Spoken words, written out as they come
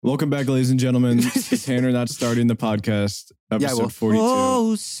Welcome back, ladies and gentlemen, to Tanner Not Starting the Podcast, episode 42.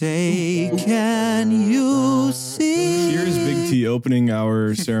 Oh, say, can you see? Here's Big T opening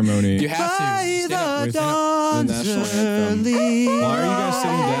our ceremony. You have to. Stand up. with the national anthem. Why are you guys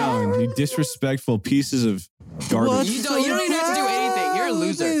sitting down? You disrespectful pieces of garbage. You don't even have to do anything. You're a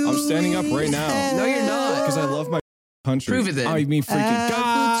loser. I'm standing up right now. No, you're not. Because I love my country. Prove it then. I mean, freaking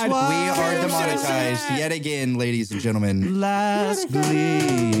God. We are demonetized yet again, ladies and gentlemen. Last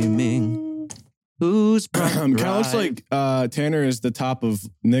gleaming. Who's Kind of looks like Tanner is the top of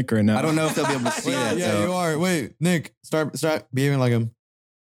Nick right now. I don't know if they'll be able to see that. Yeah, though. you are. Wait, Nick, start behaving like him.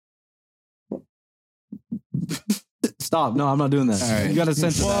 Stop. No, I'm not doing that. All right. You got to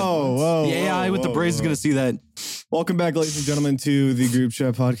censor that. Whoa. The AI with the brace is going to see that. Welcome back, ladies and gentlemen, to the Group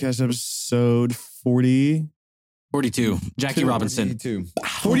Chat Podcast, episode 40. 42. Jackie Robinson.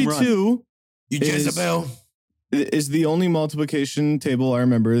 42 You Is- Jezebel. is the only multiplication table I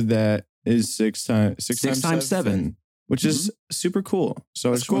remember that is six times seven, which is super cool. So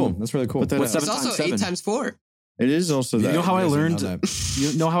That's it's cool. That's really cool. Put that What's out. It's seven also times 8 seven? times 4. It is also that. You know how I You guys learned? didn't know that.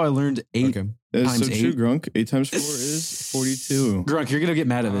 You know how I learned 8 Okay. That is times so eight? true, Grunk. 8 times 4 is 42. Grunk, you're going to get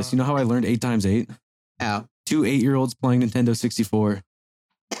mad at this. You know how I learned 8 times 8? Ow. 2 8-year-olds playing Nintendo 64.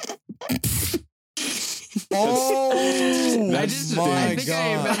 Oh, I think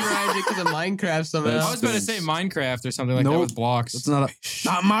I memorized it because of Minecraft somehow. That's I was about to say Minecraft or something like that Nope. with blocks. That's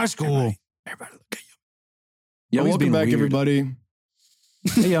not my school. Everybody look at you. Yeah, Well, welcome back, everybody.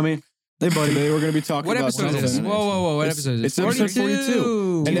 Hey, Yummy. Hey, buddy. Today we're going to be talking What about episode is this? something. Whoa. What It's- episode is it's this? episode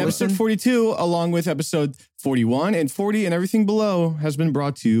 42. And episode 42, along with episode 41 and 40 and everything below, has been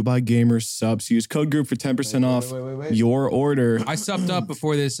brought to you by Gamer Subs. Use code group for 10% off your order. I supped up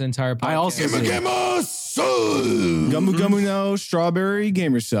before this entire podcast. I also did. Gummu Gummu no strawberry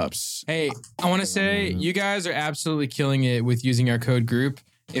Gamer Subs. Hey, I want to say you guys are absolutely killing it with using our code group.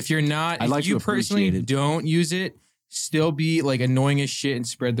 If you're not, I'd if like you to personally appreciate it. don't use it, still be like annoying as shit and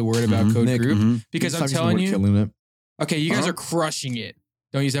spread the word about code Nick, group. Because I'm telling you, killing it. okay, you guys Huh? are crushing it.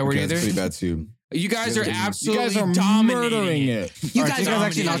 Don't use that word Okay, either. that's pretty bad too. You guys are You You absolutely guys are dominating murdering it. You All right, guys you are guys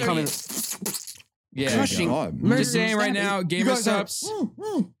actually not coming. coming. Yeah, Crushing. God. just saying right now, Gamer Subs.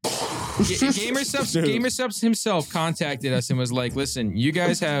 Gamer Subs. Dude. Gamer Subs himself contacted us and was like, "Listen, you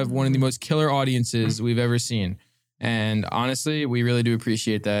guys have one of the most killer audiences we've ever seen, and honestly, we really do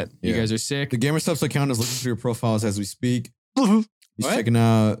appreciate that. You Yeah. guys are sick." The Gamer Subs account is looking through your profiles as we speak. He's What? checking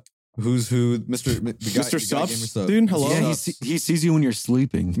out who's who, the guy, Mr. the guy Gamer Subs? Subs. Dude, hello? Yeah, Subs. he sees you when you're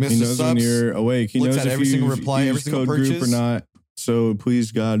sleeping. Mr. He knows when Subs. you're awake. He looks knows at if every you single reply, every use single code group or purchase. not. So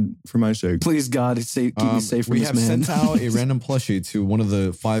please, God, for my sake. Please, God, keep me safe from we this have man. sent out a random plushie to one of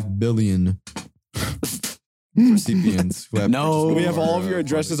the 5 billion recipients. Who have No. purchased We have all of your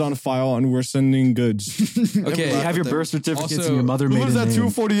addresses on file and we're sending goods. Okay, You have your birth certificates Also, and your mother Who made was that name.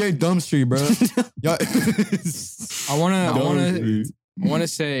 248 Dumb Street, bro? Yeah. I want to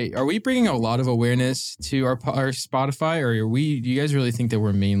say, are we bringing a lot of awareness to our Spotify, or do you guys really think that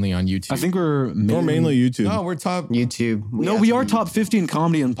we're mainly on YouTube? I think we're Or mainly YouTube. No, we're top. YouTube. No, we are top 50 in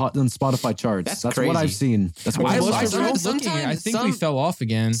comedy on Spotify charts. That's That's crazy. what I've seen. That's what I I've Let's seen. go. Sometimes- I think we fell off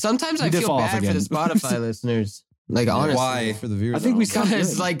again. Sometimes We I did feel fall off bad for the again. Spotify listeners. Like, honestly. Why? For the viewers. I think we sound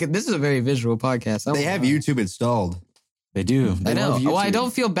Because, good. like, this is a very visual podcast. They have YouTube installed. They do. They I know. love Well, I YouTube.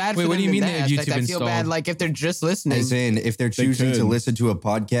 don't feel bad Wait, for what them do you in mean that they have aspect. YouTube I feel installed? bad, like, if they're just listening. As in, if they're choosing to could. listen to a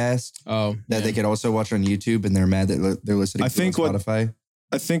podcast Oh, that yeah. they could also watch on YouTube, and they're mad that they're listening I to think it on what- Spotify.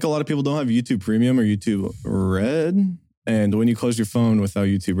 I think a lot of people don't have YouTube Premium or YouTube Red. And when you close your phone without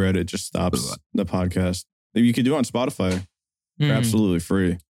YouTube Red, it just stops the podcast. You can do it on Spotify. They're Hmm. absolutely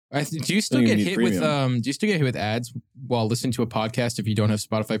free. Do you still Don't get even hit need with premium. Do you still get hit with ads while listening to a podcast if you don't have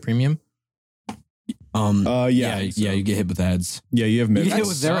Spotify Premium? Yeah. yeah, so- you get hit with ads. Yeah, you have You mid. get hit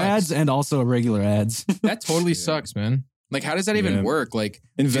with their sucks. ads and also regular ads. That totally sucks, man. Like, how does that even Yeah. work? Like,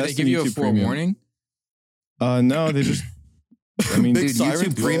 do Invest they give in you a YouTube Premium. forewarning? No, they just. I mean, Dude, dude,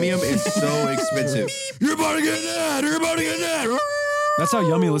 YouTube Premium is so expensive. You're about to get an ad. You're about to get an ad. That's how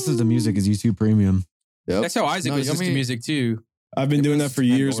Yummy listens to music is YouTube Premium. Yep. That's how Isaac No, listens to Yummy- music too. I've been doing that for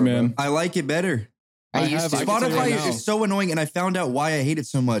years, man. I like it better. I used to. I can tell you Spotify right now. is so annoying, and I found out why I hate it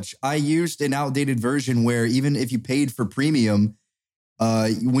so much. I used an outdated version where even if you paid for premium,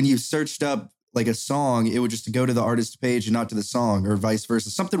 when you searched up like a song, it would just go to the artist page and not to the song, or vice versa.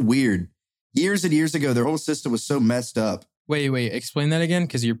 Something weird. Years and years ago, their whole system was so messed up. Wait, explain that again,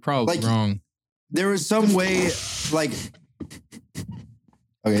 because you're probably Like- wrong. There was some way, like,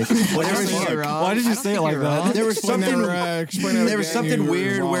 Okay. Well, I don't think you're wrong. Why did you say it like that? there was Explain that, something. Rex. Explain that There was again. something You were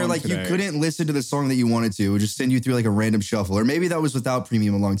weird where wrong like today. you couldn't listen to the song that you wanted to. It would just send you through like a random shuffle, or maybe that was without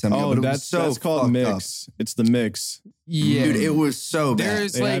premium a long time ago. Oh, but it was that's so called fucked mix. It's the mix. Yeah. Dude, it was so bad.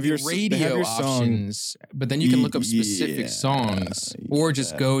 There's They like have your- they have radio your song. options, but then you can look up specific songs or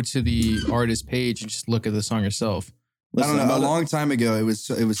just go to the artist page and just look at the song yourself. I don't know. Listen, A long time ago, it was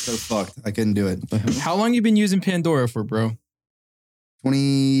so fucked. I couldn't do it. How long you been using Pandora for, bro?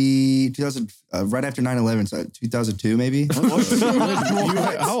 2000, right after 9/11, so 2002 maybe.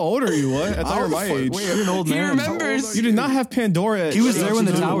 How old are you? What? I thought you were my age. You're an old He man. remembers. You did not have Pandora. He was there when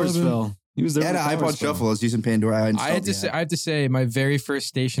the 2011. towers fell. He was I there. had when an the iPod towers fell. Shuffle. I was using Pandora. I have to say, my very first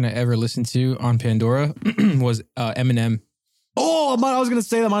station I ever listened to on Pandora was Eminem. Oh, I was gonna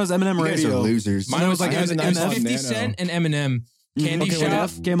say that mine was Eminem You guys are Radio. losers. Mine was like I had it the was 90s 50 Nano. Cent and Eminem. Candy Okay, when Shop.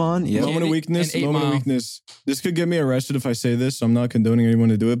 F came on. Yeah. Moment of Candy weakness. and 8 Moment of Mile. weakness. This could get me arrested if I say this, so I'm not condoning anyone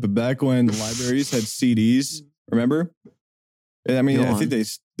to do it. But back when the libraries had CDs, remember? I mean, Go I on. think they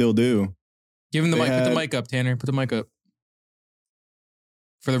still do. Give him the They mic. Put the had- mic up, Tanner. Put the mic up.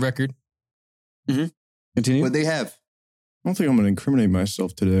 For the record. Continue. What they have. I don't think I'm going to incriminate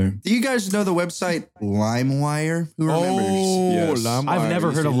myself today. Do you guys know the website LimeWire? Who remembers? Yes. LimeWire. I've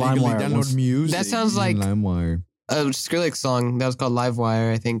never heard of You can legally LimeWire once. Download music That sounds using like- LimeWire. A Skrillex song that was called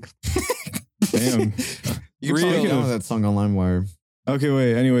Livewire, I think. Damn. You can probably download that song on LimeWire. Okay,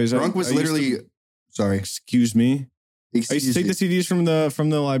 wait. Anyways, Drunk was I used to- literally. Sorry. excuse me. I used to Excuse take me. the CDs from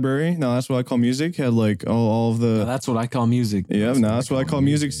the library. Now that's what I call music. Had like all of Now, the that's what I call music. yeah. Now that's what I call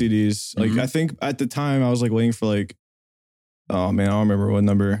music CDs. Like Mhm. I think at the time I was like waiting for like, oh man, I don't remember what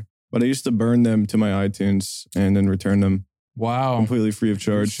number. But I used to burn them to my iTunes and then return them Wow. completely free of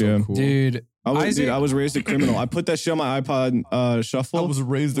charge. So yeah, cool. Dude. Isaac- I was raised a criminal. I put that shit on my iPod Shuffle. I was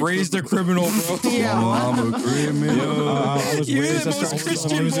raised a criminal, bro. I'm a criminal. I was You're raised the to most start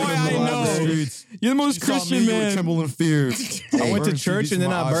Christian music boy in the I know. library. You're the most Christian man. Tremble in fear. I went to Burned church CDs and then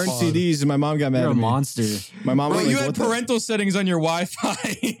from I my burned iPod. CDs and my mom got mad You're a at me. monster. My mom Bro, was you like, had what the parental settings on your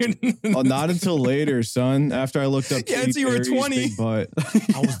Wi-Fi. Oh, not until later, son. After I looked up Yeah, Katy until you were Perry's 20. big butt.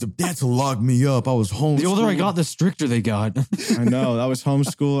 That's to lock me up. I was home. The older I got, the stricter they got. I know. I was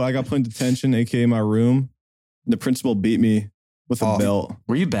homeschooled. I got put in detention, aka my room. The principal beat me with a Oh. belt.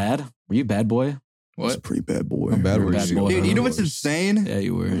 Were you bad? Were you bad boy? I was a pretty bad boy. How bad You're a were bad you? boy. Dude, you know what's insane? Yeah,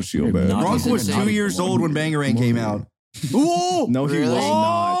 you were. Was you You're bad? naughty. Gronk was You're 2 naughty. years old when Bangarang came out. Whoa! No, he Really? was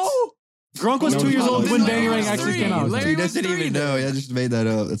not. Gronk was No, 2 years he old when wasn't. Bangarang actually came out. Larry He was doesn't 3 even then. know. I just made that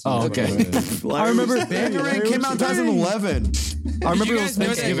up. That's Oh, not okay. funny. I remember Bangarang came out in 2011. I remember Did you it was guys know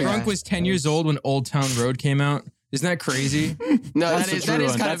that Thanksgiving. Grunk was 10 years old when Old Town Road came out? Isn't that crazy? No, That's that the is true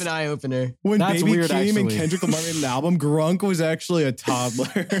one. kind of an eye opener. When That's Baby weird, Keem and actually. Kendrick Lamar made an album, Grunk was actually a toddler.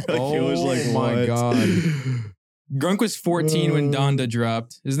 Like, it was like, my what? God. Grunk was 14 when Donda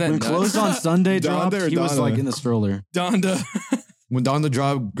dropped. Isn't that When nuts? Closed on Sunday dropped, Donda or he was Donna? like in the stroller. Donda. When Don the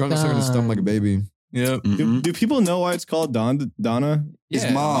Drive, Grunk was sucking his thumb like a baby. Yep. Do people know why it's called Donna? His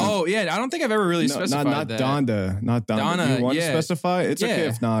Yeah. mom. Oh, yeah. I don't think I've ever really No, specified not that. Donda. Not Donna. Donna, Do you want to yeah. specify? It's okay Yeah.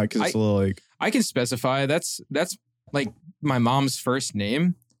 if not, because it's a little like. I can specify. That's like my mom's first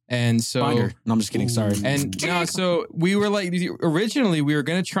name. And so Binder. No, I'm just kidding. Sorry. And no, so we were like, originally we were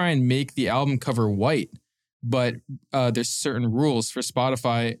going to try and make the album cover white, but there's certain rules for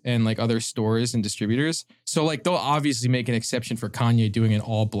Spotify and like other stores and distributors. So like they'll obviously make an exception for Kanye doing it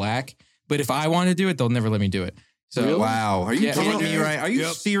all black. But if I want to do it, they'll never let me do it. So Wow. Are you Yeah, kidding yeah. me right? Are you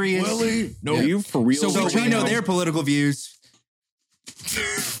serious? No, you for real? So So we know their political views.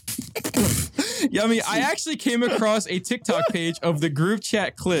 yeah, I mean, I actually came across a TikTok page of the group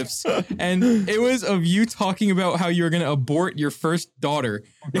chat clips, and it was of you talking about how you were going to abort your first daughter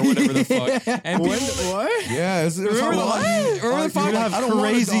or whatever the fuck. And When, people, what? Yeah, remember the fuck? You have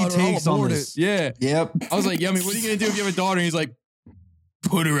crazy takes on this. Yeah. Yep. I was like, Yummy, what are you going to do if you have a daughter? And he's like,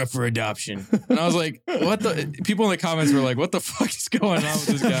 put her up for adoption. And I was like, what the? People in the comments were like, what the fuck is going on with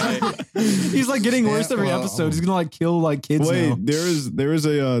this guy? He's like getting worse every well, episode. He's gonna like kill like kids Wait, now.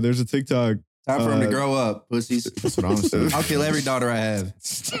 there's a TikTok. Time for him to Uh, grow up, pussies. That's what I'm saying. I'll kill every daughter I have.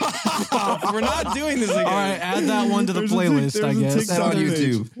 Stop. We're not doing this again. All right, add that one to the There's a playlist, I there's a guess. That's on TikTok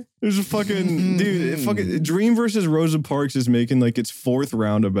page. YouTube. There's a fucking dude. Fucking Dream versus Rosa Parks is making like its 4th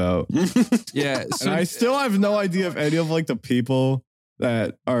roundabout, Yeah. and So I still have no idea if any of like the people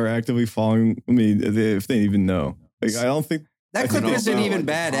that are actively following me, if they even know. Like, I don't think. That I clip think isn't also, even like,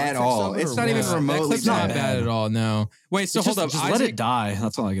 bad at context all. of it It's or not even what? that remotely clip's not bad. bad at all. No. Wait, so hold up. Just let it die.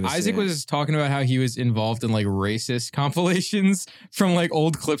 That's all I gotta say. Isaac was talking about how he was involved in like racist compilations from like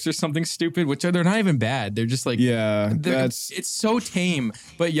old clips or something stupid, which they're not even bad. They're just like, Yeah, it's so tame.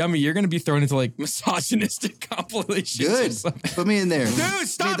 But Yummy, you're gonna be thrown into like misogynistic compilations. or Good. something. Put me in there. Dude,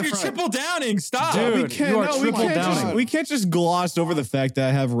 stop! the You're front. triple downing. Stop. Dude, you are triple downing. We can't just gloss over the fact that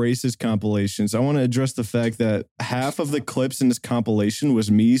I have racist compilations. I want to address the fact that half of the clips in this compilation was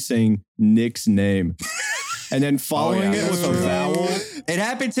me saying Nick's name. And then following it with a vowel. It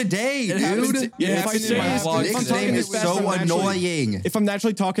happened today, dude. If I say this- vlog, if I'm Nick's talking name this is fast, so I'm naturally- annoying. If I'm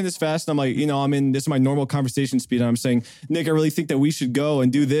naturally talking this fast and I'm like, I'm in, this is my normal conversation speed, and I'm saying, Nick, I really think that we should go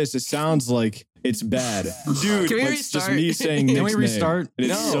and do this. It sounds like it's bad. Dude, Can we but it's just restart? me saying Can Nick's we restart? name.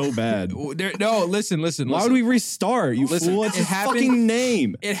 And it's so bad. No, listen. Why would we restart? You Listen, fool. It's it his happened- fucking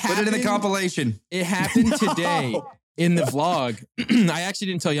name. It Put happened, it in the compilation. It happened today in the vlog. I actually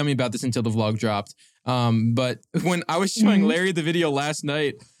didn't tell Yummy about this until the vlog dropped. But when I was showing Larry the video last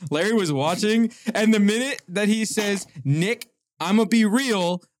night, Larry was watching, and the minute that he says, Nick, I'ma be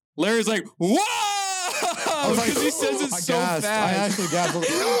real, Larry's like, whoa! Because he says it so fast. I actually gasped.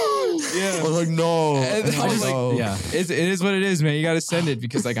 Yeah. I was like, no. And I was like, no. Yeah. it is what it is, man. You got to send it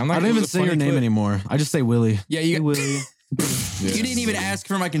because like I'm not I don't gonna even use a say your funny name clip. anymore. I just say Willie. Yeah, you got Willie. You didn't even ask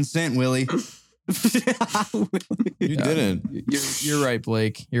for my consent, Willie. You didn't. You're right,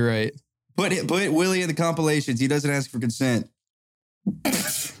 Blake. You're right. Put Willie in the compilations. He doesn't ask for consent.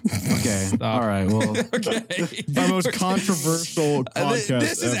 Okay. Stop. All right. Well, Okay. The most controversial podcast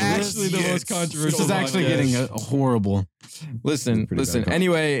This is ever. actually the most controversial. this is actually podcast. getting horrible. Listen. bad.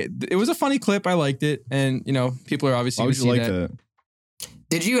 Anyway, it was a funny clip. I liked it, and people are obviously Why would you gonna like see that?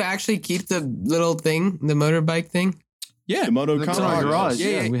 Did you actually keep the little thing, the motorbike thing? Yeah, The Moto It's in Con- our garage.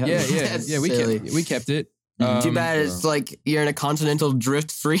 yeah. we have it. Yeah. We Silly. kept it. Too bad it's like you're in a continental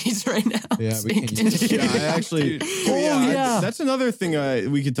drift freeze right now. Yeah, So we you can't use it. Yeah, I actually. yeah. That's another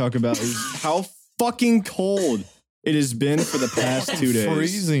thing we could talk about is how fucking cold it has been for the past 2 days.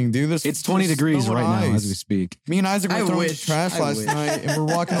 Freezing, dude. It's 20 degrees right now as we speak. Me and Isaac were I throwing wish. trash I last wish. night, and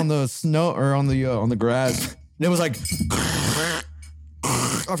we're walking on the snow or on the grass. And it was like,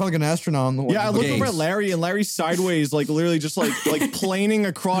 I felt like an astronaut. On the Yeah, I looked Okay. over at Larry, and Larry's sideways, like literally just like planing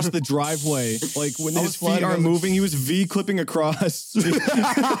across the driveway. Like when I his was feet flying, I aren't was like- moving, he was V clipping across.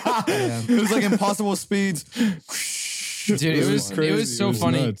 It was like impossible speeds. Dude, it was crazy. so It was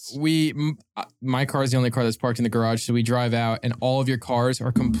funny. nuts. My car is the only car that's parked in the garage, so we drive out, and all of your cars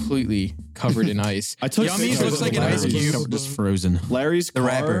are completely covered in ice. I took Yummy's pictures looks of like an ice Larry's. cube. Just frozen. Larry's car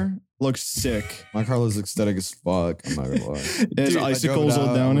rapper. looks sick. My car was ecstatic as fuck. I'm not gonna lie. It has Dude, I icicles drove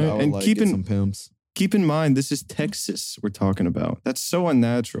all down out, it. I would, And like, keep get in some pimps. keep in mind, this is Texas we're talking about. That's so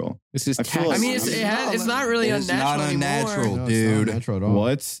unnatural. This is I feel tax. like- I mean, it's not really It's not unnatural unnatural, anymore. No, it's dude. not natural at all.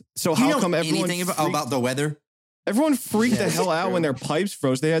 What? So Do you how know come everyone anything freaked, about the weather? everyone freaked the hell out when their pipes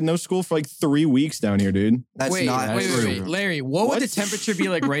froze? They had no school for like 3 weeks down here, dude. That's wait, not wait, true. wait, Larry, what would What? the temperature be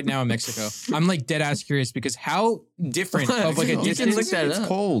like right now in Mexico? I'm like dead ass curious because how different of like a You can distance. look that It's up.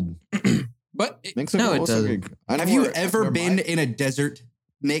 cold. But Mexico No, it also doesn't. get- I know Have you where- ever where been my- in a desert,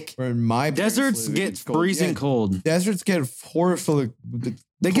 Nick? where my Deserts place get is cold? freezing Yeah, cold. Deserts get horrible.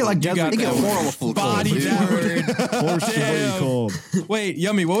 They get like You got desert. They get that horrible body cold, dude. that word. Horse Damn. cold. Wait,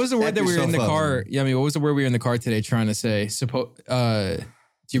 Yummy, what was the word Step that we were in the yourself up. car? Yummy, what was the word we were in the car today trying to say? Do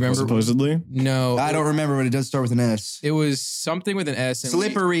you remember? Supposedly. No. I don't remember, but it does start with an S. It was something with an S. and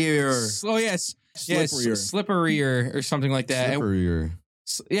Slipperier. Oh, yes. Yes. Slipperier. Slipperier or something like that. And- Slipperier.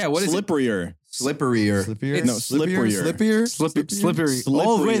 yeah, what is it? Slipperier. Slipperier. Slippier? No, slipperier. Slippier? Slippery. Slipperier.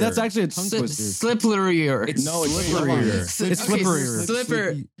 Oh wait, that's actually a tongue twister. Slipperier. It's No, it's slipperier. It's slipperier.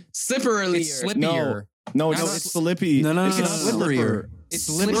 Slipperier. It's slippier. No, Not it's slippy. No, no, It's no, not no, no. slipperier. It's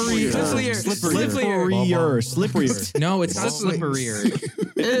slippery. Slipperier. Slipperier. Slipperier. No, it's not slipperier.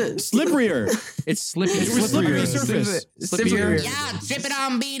 Slipperier. It's slippery. It was slippery surface. Slippier. Yeah, drip it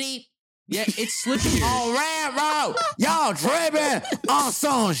on, Beanie. Yeah, it's slippier. All right, bro. Y'all tripping on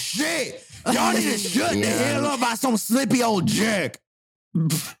some shit. Y'all need to shut the hell up about some slippy old jerk.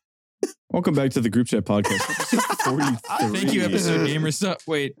 Welcome back to the group chat podcast. Episode 43. Thank you, episode gamers.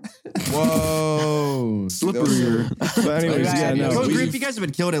 Wait, Whoa. Slipperier. But anyways, yeah, no. Code we- group, you guys have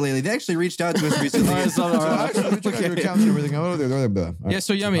been killing it lately. They actually reached out to us recently. Actually, we checked your accounts and everything. Oh, they're bad. yeah,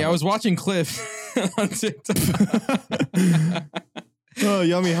 so Yummy. I was watching Cliff on TikTok. Oh,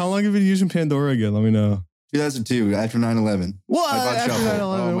 Yummy, how long have you been using Pandora again? Let me know. 2002, after 9/11. What? iPod After Shuffle. 9/11,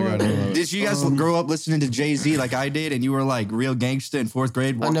 Oh my what? God. Did you guys grow up listening to Jay-Z like I did and you were like real gangsta in 4th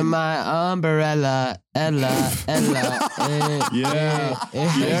grade? Under my umbrella, Ella. Yeah.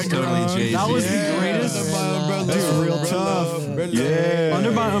 Yeah, totally Jay-Z. That was the Yeah. greatest. That's real tough. Yeah.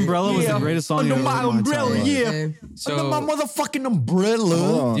 Under My Umbrella was the greatest song Under you ever My heard in my Umbrella, entire life. yeah. So, Under my motherfucking umbrella.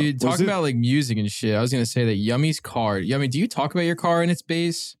 Hold on. dude, Was talk it- about like music and shit. I was gonna say that Yummy's car. Yummy, do you talk about your car and its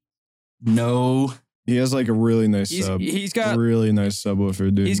bass? No. He has like a really nice sub. He's got really nice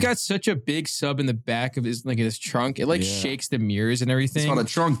subwoofer, dude. He's got such a big sub in the back of his his trunk. It like Yeah. shakes the mirrors and everything. It's called a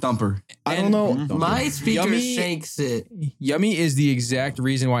trunk thumper. I don't know. My speaker Yummy- shakes it. Yummy is the exact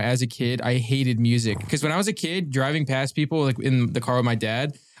reason why, as a kid, I hated music. Because when I was a kid, driving past people like in the car with my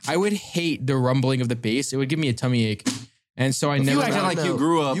dad, I would hate the rumbling of the bass. It would give me a tummy ache, and so I You never. acting like you know.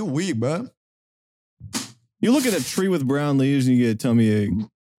 grew up. You weak, bro. You look at a tree with brown leaves and you get a tummy ache.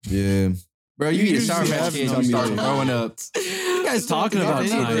 Yeah. Bro, you eat a Sour usually Patch have Kid, you tummy start ache. growing up. What are you guys talking about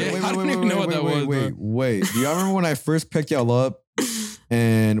tonight? I don't even know what that was, Wait. Do y'all remember when I first picked y'all up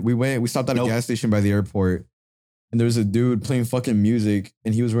and we stopped at a gas station by the airport and there was a dude playing fucking music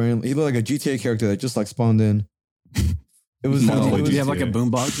and he looked like a GTA character that just like spawned in. It was No, it did was- Do you have like a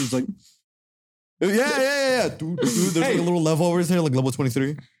boombox? It's like, yeah. Dude, there's like a little level over there, like level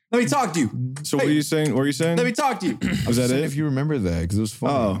 23. Let me talk to you. So what are you saying? What are you saying? Let me talk to you. Was that Saying it? If you remember that, because it was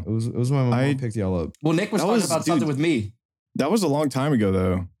fun. Oh. It was when my mom picked y'all up. Well, Nick was That talking was- about dude. something with me. That was a long time ago,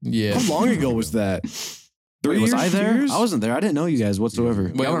 though. Yeah. How long ago was that? wait, was I there? Years? I wasn't there. I didn't know you guys whatsoever.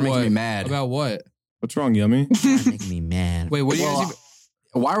 Wait, Y'all were making what? me mad. About what? What's wrong, Yummy? Making me mad. Wait, what do you Well, guys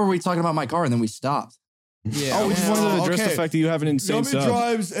Why were we talking about my car and then we stopped? Yeah. Oh, we just wanted to address okay. the fact that you have an insane Yummy sub.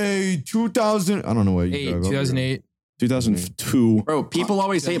 drives a 2000. I don't know what you drive. 2008. 2002. Bro, people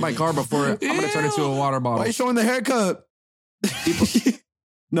always hate my car before I'm going to turn it to a water Why are bottle. you showing the haircut?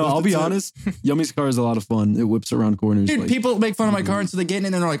 No, I'll be honest. Yummy's car is a lot of fun. It whips around corners. Dude, like- people make fun of my car until they get in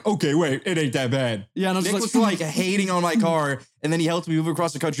and they're like, okay, wait, it ain't that bad. yeah, and I'm Nick just was like hating on my car and then he helped me move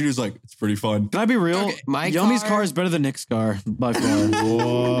across the country. He was like, it's pretty fun. can I be real? Okay, my Yummy's car- car is better than Nick's car by far.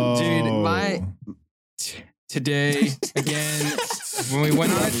 Whoa. Dude, my- Today, again, when we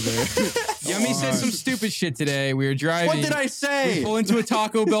went on Yummy said some stupid shit today. We were driving. What did I We say? pull into a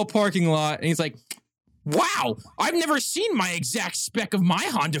Taco Bell parking lot, and he's like, "Wow, I've never seen my exact spec of my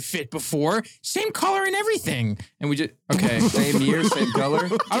Honda Fit before. Same color and everything." And we just Same year, same color.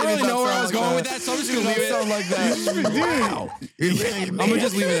 I don't really know where I was going with that, so I'm just gonna leave it. Sound like that. Wow. I'm gonna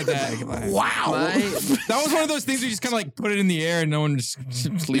just leave it at that. Wow. That was one of those things where you just kind of like put it in the air and no one just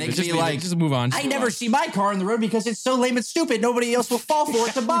leave it. Makes Just me leave like, it. Just move on. I never see my car on the road because it's so lame and stupid. Nobody else will fall for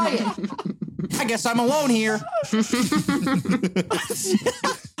it to buy it. I guess I'm alone here.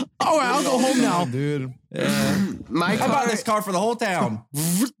 All right, I'll go home now. Dude. My I car. bought this car for the whole town.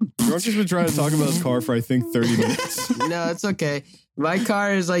 George has been trying to talk about his car for, I think, 30 minutes. No, it's okay. My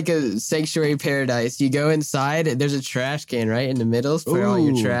car is like a sanctuary paradise. You go inside, there's a trash can right in the middle for all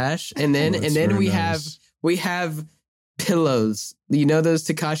your Ooh. trash, and then Oh, that's very we nice. have pillows. You know those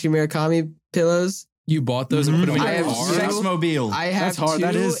Takashi Murakami pillows? You bought those and put them in I your have car. two. Sexmobile. I have That's hard. two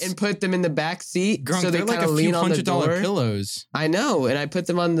That is- and put them in the back seat, Grunk, so they they're like kind of a few lean on the $100 door. pillows. I know, and I put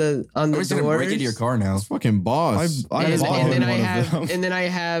them on the I'm just gonna doors. break into your car now. Fucking boss. I and, bought and then him I one of have them. and then I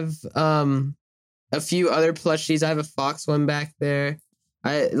have a few other plushies. I have a fox one back there.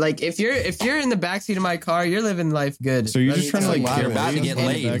 I like if you're in the backseat of my car, you're living life good. So you're Let just me trying to tell like you. You're about to get on the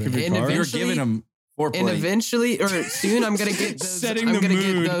laid. back of your And car? eventually- You're giving him and foreplay. eventually or soon I'm gonna get those Setting I'm the gonna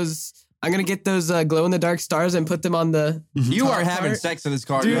mood. get those I'm gonna get those glow in the dark stars and put them on the You top are having part. sex in this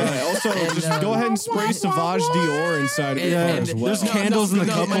car. Dude, man. also, And, just go ahead and spray Savage Dior inside of your car And- as well. There's candles in the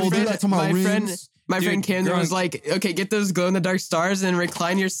cup my holder. friend- That's on my friend, rims. my Dude, friend Camden was Grunk. like, okay, get those glow in the dark stars and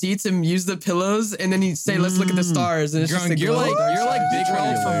recline your seats and use the pillows, and then you say, let's look at the stars. And it's just Grunk, a you're glow in like the dark Big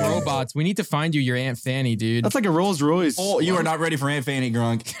stars. Red from Robots. We need to find you your Aunt Fanny, dude. That's like a Rolls Royce. Oh, you are not ready for Aunt Fanny,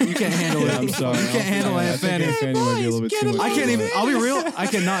 Grunk. You can't handle Yeah, it. I'm sorry. You can't handle I Aunt think Fanny. Aunt Fanny might be a little bit too much. I can't even. I'll be real. I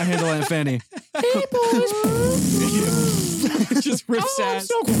cannot handle Aunt Fanny. just rips ass.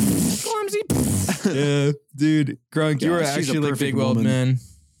 Yeah, dude. Grunk, you Yeah, are she's a actually like perfect big old woman. man.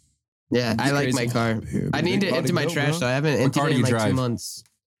 Yeah, I like my crazy. car. I need to empty my trash though. I haven't emptied car it do in you like drive? 2 months.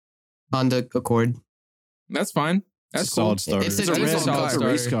 Honda Accord. That's fine. That's It's a cool. solid starter. It's a It's a diesel red car. it's a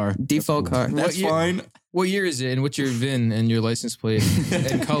race car. Default car. That's year- fine. What year is it, and what's your VIN and your license plate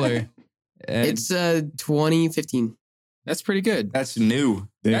and color? And It's 2015. that's pretty good. That's new.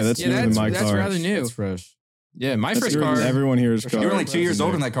 Yeah, that's new than my that's car. rather new. It's fresh. Yeah, my That's first newer car. than everyone here's car. You were only 2 years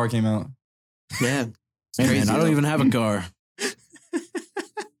old when that car came out. Yeah. Hey, crazy, man, I don't though. even have a car.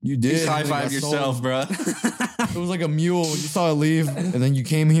 You did. Just high and then five got yourself, sold. bro. It was like a mule. You saw it leave, and then you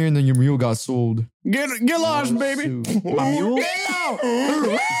came here, and then your mule got sold. Get lost, baby. My mule?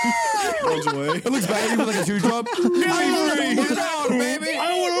 Runs away. It looks bad. With like a teardrop. Get out, baby. I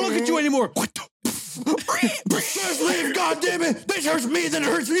don't want to look at you anymore. What the? Just leave, goddammit! This hurts me than it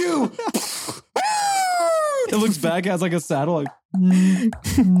hurts you! It looks back, has like a saddle. Like,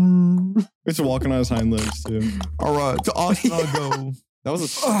 It's walking on his hind legs too. All right, to Austin I'll go. That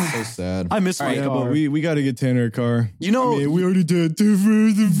was so sad. I miss my Yeah, car. but we got to get Tanner a car. You know, I mean, we already did. Do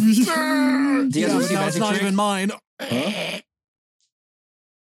you guys yeah, wanna see but now it's magic not trick? even mine.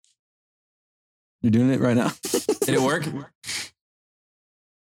 You're doing it right now. Did it work? Did it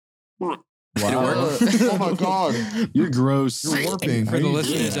work? Oh my god, You're gross. you're warping. For the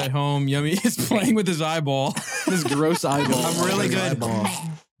listeners at home, Yummy is playing with his eyeball. This gross eyeball. I'm really good.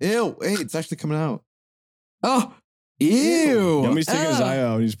 Ew, hey, it's actually coming out. Oh, ew. Yummy's taking his eye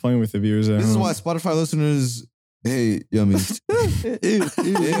out and he's playing with the viewers at This is home. why Spotify listeners hate Yummy. Ew.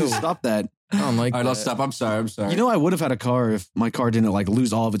 Stop that. I don't like All right, that. I'll stop. I'm sorry. You know, I would have had a car if my car didn't like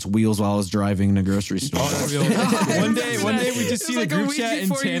lose all of its wheels while I was driving in a grocery store. one day we just It see was the like a group week chat and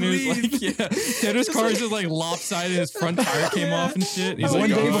before you Tanner's leave. like, yeah, Tanner's car is just like lopsided. His front tire came off and shit. He's One like,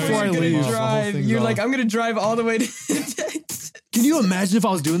 day oh, before I it's leave. gonna Drive. thing's You're off. like, I'm gonna drive all the way to Texas. Can you imagine if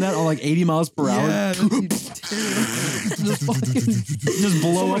I was doing that on like 80 miles per hour? Yeah, just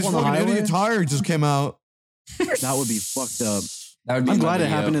blow up on the highway? Idiot tire just came out. That would be fucked up. That would be I'm my glad it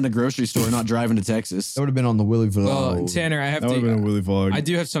video. happened in a grocery store, not driving to Texas. That would have been on the Willie vlog. Well, Tanner, I have that would have been a to. Willy vlog. I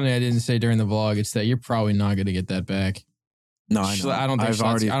do have something I didn't say during the vlog. It's that you're probably not going to get that back. No, I know. I don't think I've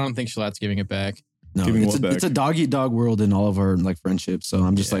already. I don't think Shalat's giving it back. No, Giving it's what a, back? it's a dog eat dog world in all of our like friendships. So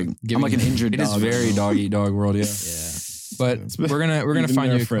I'm just like I'm Giving- like an injured It dog. is very dog eat dog world. Yeah. But we're gonna Even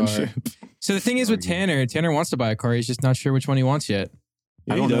find their you a car. So the thing is with Tanner, Tanner wants to buy a car. He's just not sure which one he wants yet.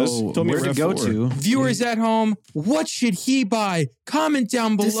 I don't know Told me where to RAV4. go to. Viewers at home, what should he buy? Comment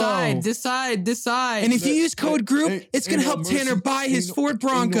down below. Decide. And if you use code group, it's gonna help Tanner buy his Ford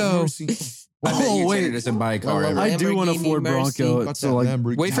Bronco. I bet you wait. Tanner doesn't buy a car ever. I do want a Lamborghini Ford Mercy. Bronco. So like,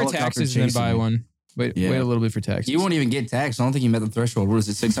 Wait for helicopter taxes and then chasing buy me. one. Wait Yeah. a little bit for taxes. You won't even get taxed. I don't think you met the threshold. What is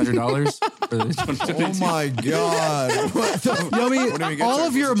it, $600? Oh my god. What the Yummy, all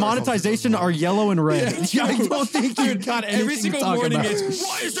of your monetization are yellow and red. I don't think you got anything Every to single talk morning about. it's,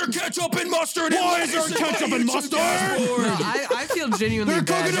 why is there ketchup and mustard? Why is there ketchup and mustard? No, I feel genuinely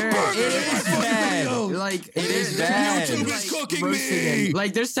bad. It is bad. Like it is bad. YouTube is cooking me. him.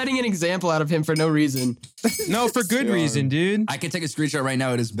 Like they're setting an example out of him for no reason. No, for good reason, dude. I can take a screenshot right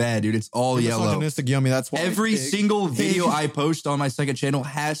now. It is bad, dude. It's all yellow. Misogynistic Yummy. That's why Every single video I post on my second channel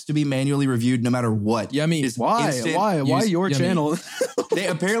has to be manually reviewed, no matter what. Yummy. It's Why? instant. Why your Yummy. channel? They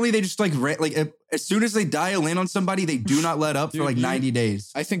apparently they just like as soon as they dial in on somebody, they do not let up for like 90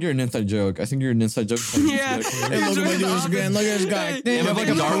 days. I think you're an inside joke. I think you're an inside joke. Yeah. Hey, look at my dude's again. Look at this guy. They have like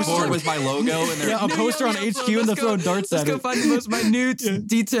a dartboard with my logo and they're Yeah, a poster on HQ and they're throwing darts Let's at go it. find the most minute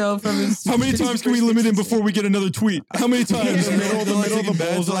detail from his. How many times can we limit him before we get another tweet? How many In times? the middle of the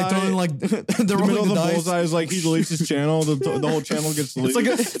bullseye, like throwing like they're The middle rolling of the the dice. bullseye is like he deletes his channel. The whole channel gets deleted.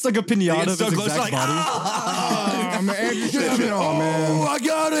 It's like a pinata of his exact body. I'm an education. Oh man. Oh, I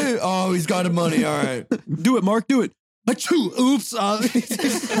got it. Oh, he's got the money. All right. Do it, Mark. Do it. Achoo! Oops.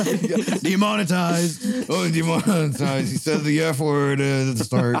 Demonetized. Oh, demonetized. He said the F word at the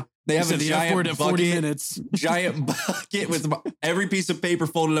start. they have a The F word giant at 40 bucket, minutes. giant bucket with every piece of paper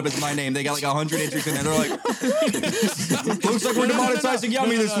folded up as my name. They got like 100 entries in there. They're like, looks like we're demonetizing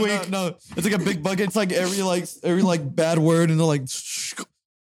Yummy this week. No, it's like a big bucket. It's like every bad word, and they're like,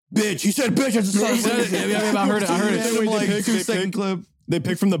 bitch. He said bitch. I just started I heard it. I heard it. It's like 2-second clip. They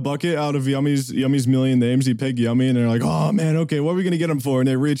pick from the bucket out of Yummy's million names. He picked Yummy, and they're like, "Oh man, okay, what are we gonna get him for?" And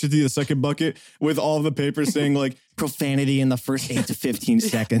they reach into the second bucket with all the papers saying like profanity in the first 8 to 15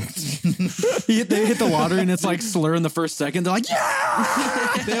 seconds. They hit the lottery and it's like slur in the first second. They're like,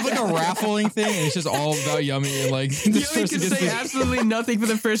 yeah. They have like a raffling thing, and it's just all about Yummy and like this Yummy person can gets say this- absolutely nothing for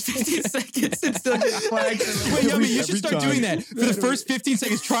the first 15 seconds and still get flagged. Wait, Yummy, you should Every start time. doing that for the first 15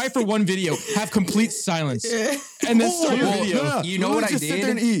 seconds. Try for one video, have complete silence, and then start your well, video. no. You know what I just sit did?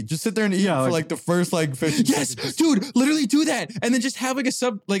 there and eat. Just sit there and eat Yeah, for like- like the first like 15 Yes, seconds. dude, literally do that, and then just have like a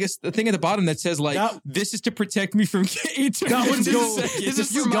a thing at the bottom that says like, That- "This is to protect me from 8 to That would 15 go. seconds."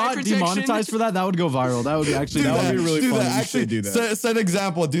 If you for my got protection. demonetized for that, that would go viral. That would be actually. That would be really do fun. that. You Actually, should do that. Set an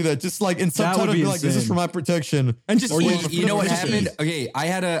example. Do that. Just like in That would subtitles, be be like, "This is insane. for my protection." and just Or You know what happened? Okay, I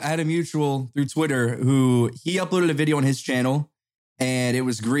had a mutual through Twitter who he uploaded a video on his channel and it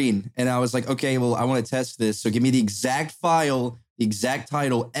was green. And I was like, okay, well, I want to test this. So give me the exact file, the exact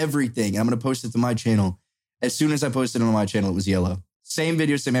title, everything. I'm gonna post it to my channel. As soon as I posted it on my channel, it was yellow. Same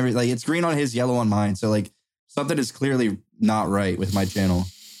video, same everything. Like it's green on his, yellow on mine. So like something is clearly not right with my channel.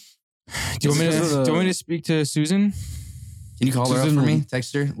 Do you want me to speak to Susan? Can you call her up Susan- for me?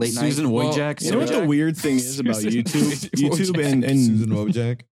 Text her late night. Susan Well, Wojcik. You know what the weird thing is about YouTube? YouTube and Susan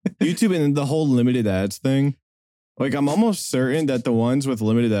Wojcik. YouTube and the whole limited ads thing. Like, I'm almost certain that the ones with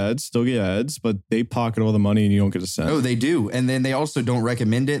limited ads still get ads, but they pocket all the money and you don't get a cent. Oh, they do. And then they also don't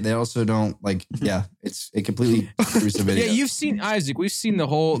recommend it. They also don't it completely screws the video. Yeah, you've seen Isaac. We've seen the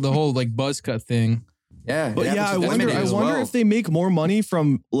whole like buzz cut thing. Yeah. But it yeah, I happens with wonder, limited as well. if they make more money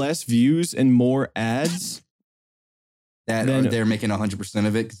from less views and more ads. that then- they're making 100%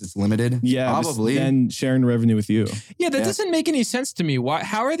 of it because it's limited. Yeah, probably. then sharing revenue with you. Yeah, that doesn't make any sense to me. Why?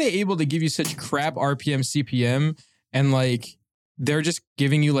 How are they able to give you such crap RPM, CPM, and like they're just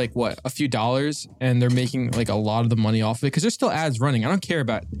giving you like what, a few dollars, and they're making like a lot of the money off of it because there's still ads running. I don't care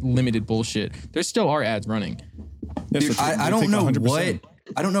about limited bullshit. There still are ads running. Yes, Dude, so I they don't take know 100%.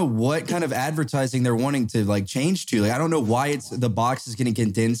 I don't know what kind of advertising they're wanting to like change to. Like, I don't know why it's the box is getting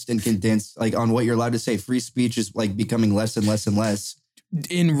condensed like on what you're allowed to say. Free speech is like becoming less and less and less.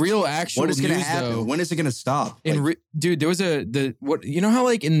 In real actual What is going to news, happen? though, When is it going to stop? Like, dude, there was you know how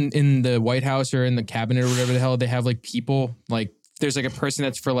like in the White House or in the cabinet or whatever the hell they have like people like there's like a person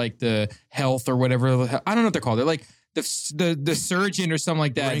that's for like the health or whatever. I don't know what they're called. They're like the surgeon or something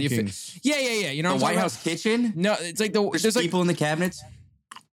like that. Rankings. Yeah. You know the what I'm White talking House kitchen? about? No, it's like There's like people in the cabinets.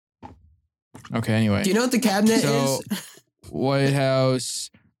 okay. Anyway, Do you know what the cabinet So- is? White House.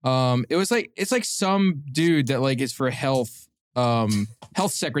 It's like some dude that like is for health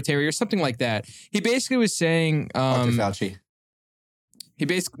secretary or something like that. He basically was saying Dr. Fauci. he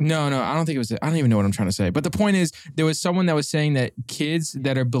basically no, I don't think it was. I don't even know what I'm trying to say. But the point is, there was someone that was saying that kids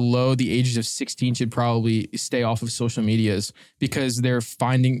that are below the ages of 16 should probably stay off of social medias because they're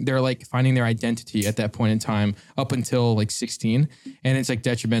finding their identity at that point in time up until like 16, and it's like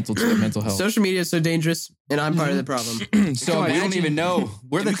detrimental to their mental health. Social media is so dangerous, and I'm part of the problem. So we don't imagine- even know.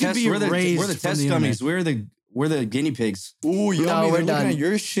 We're the You could test. be We're the raised test from the dummies. We're the guinea pigs. Ooh, yummy. No, we're they're done. looking at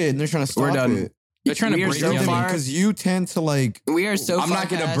your shit and they're trying to stop We're done. it. They're trying to We are break so Yummy. far- Because you tend to like, We are so I'm far not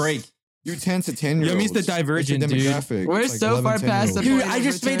going to past- break. you tend to 10-years. Yummy's the divergent, dude. demographic. We're It's like so 11, far past the 10-year-olds. Dude, point I of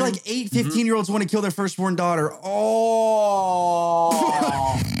just made return. like 8 15-year-olds want to kill their firstborn daughter. Oh.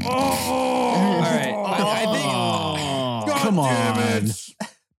 All right, I think Come on.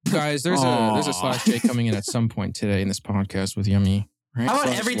 guys, there's a slash J coming in at some point today in this podcast with Yummy. Right? How about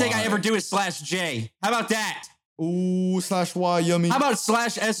Slash everything I Y. ever do is /J? How about that? Ooh, /Y, yummy. How about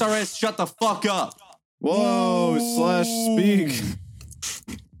 /SRS? Shut the fuck up. Whoa, slash speak.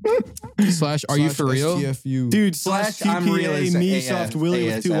 Slash, are you for real? STFU. Dude, Slash I'm real TPA, is me AF, soft Willie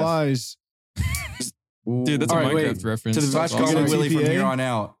with two ASF. Eyes. Dude, that's a All right, Minecraft wait. reference. To the Slash That call was me Sorry, Willie from TPA? here on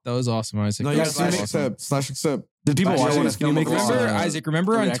out. awesome, Isaac. No, you That gotta was slash awesome. accept. /accept. Did people I watch wanna this? Can you make film this? a Remember, vlog. Isaac,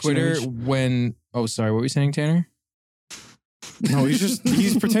 remember on reaction Twitter image? when... Oh, sorry, what were you saying, Tanner? No,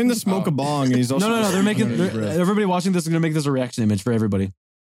 he's pretending to smoke a bong and he's also No. Everybody watching this is gonna make this a reaction image for everybody.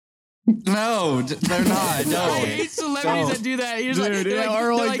 No, they're not. I No. hate celebrities that do that. Here's Dude, they're yeah,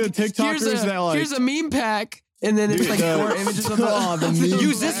 or they're like the TikTokers here's a, that, like- here's a meme pack, and then it's Dude, like the- 4 images of Oh, the meme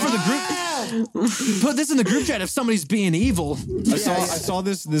Use this for the group. Put this in the group chat if somebody's being evil. I saw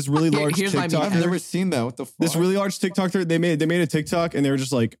this really large here's my TikTok. meme. I've never seen that. What the fuck? This really large TikTok. They made a TikTok and they were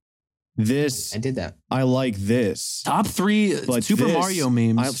just like, this. I did that. I like this. Top 3 But Super this- Mario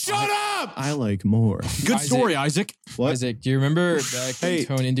memes. Shut up! I like more. Good Isaac. story, Isaac. What? Isaac, do you remember back Hey, in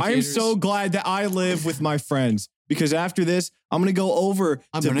Tone I am Indicators? so glad that I live with my friends because after this, I'm gonna go over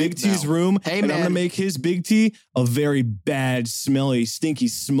I'm to gonna Big eat T's now. room Hey, and I'm man. gonna make his Big T a very bad, smelly, stinky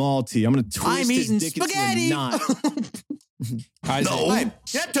small tea. I'm gonna twist I'm his eating dick into a spaghetti. knot. Isaac, Hi.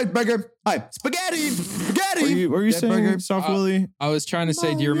 Yeah, cheeseburger. Hi. Spaghetti. Spaghetti. What were you Dead saying, burger. Soft Uh, Willie? I was trying to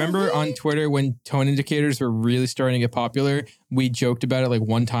say, do you remember on Twitter when Tone Indicators were really starting to get popular? We joked about it like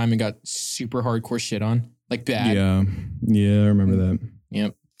one time and got super hardcore shit on. Like bad. Yeah, I remember that.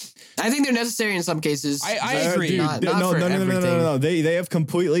 Yep. I think they're necessary in some cases. I agree. Not no, for no. everything. They have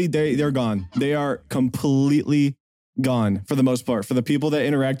completely. They're gone. They are completely gone for the most part for the people that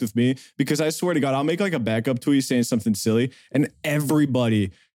interact with me. Because I swear to God, I'll make like a backup tweet saying something silly, and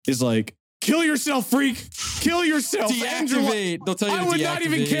everybody is like, "Kill yourself, freak! Kill yourself!" End your life." Deactivate. They'll tell you I to would not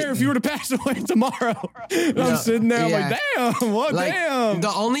even deactivate. care if you were to pass away tomorrow. And I'm sitting there, I'm like, damn, what? Like, Damn.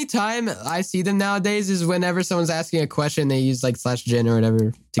 the only time I see them nowadays is whenever someone's asking a question, they use like /Jen or whatever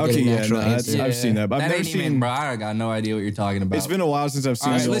to get Okay, an yeah, actual no, answer. I've seen that. But I've That never ain't seen. even, bro. I got no idea what you're talking about. It's been a while since I've seen.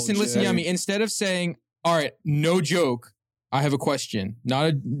 All right, the old listen, shit. Yummy. Instead of saying, all right, no joke, I have a question.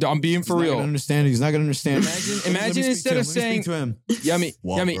 I'm being for He's not real. gonna understand. He's not gonna understand. Imagine instead of saying, to him. Yummy,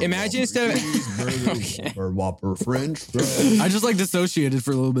 imagine instead of, okay. Whopper French. I just like dissociated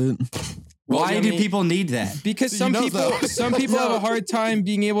for a little bit. Why Well, do Yummy- people need that? Because He some knows people that. some people have a hard time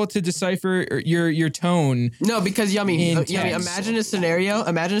being able to decipher your tone. No, because Yummy, In Yummy, text. imagine a scenario,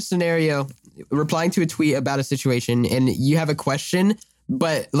 replying to a tweet about a situation and you have a question,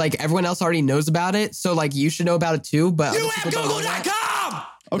 but like everyone else already knows about it. So like you should know about it too. But You at Google.com!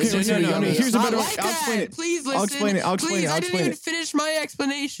 Okay, Listen to me, Yummy. here's a better way. I like I'll explain that. it. Please listen. I'll explain it. I'll explain Please, it. I'll I didn't explain even it. finish my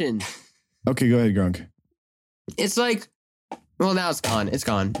explanation. Okay, go ahead, Grunk. It's like, well, now it's gone. It's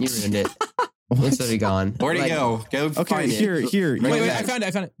gone. You ruined it. It's literally gone. Where'd he Like, go? Go Okay, find it. here. Right Wait, back.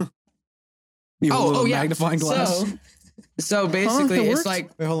 I found it. You want a Oh, little yeah. magnifying glass. So basically, It it's works?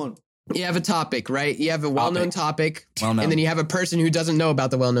 like Wait, hold on. you have a topic, right? You have a well-known topic, Well known. and then you have a person who doesn't know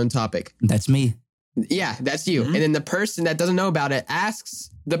about the well-known topic. That's me. Yeah, that's you. Mm-hmm. And then the person that doesn't know about it asks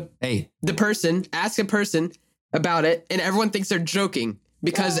Hey, a person about it, and everyone thinks they're joking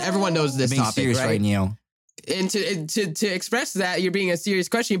because everyone knows this I'm being topic, serious right? right now. And to express that you're being a serious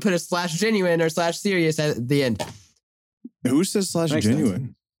question, you put a /genuine or /serious at the end. Who says Makes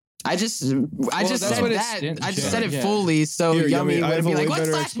 /genuine? I just that's said what that. it's- I just said it yeah. fully, so Here, Yummy I would have be a way like,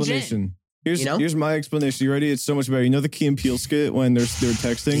 better "What's /gen?" explanation. You know? Here's my explanation. You ready? It's so much better. You know the Key and Peele skit when they're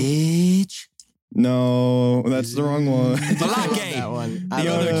texting? Bitch. No, that's the wrong one. Malake. That one. The I other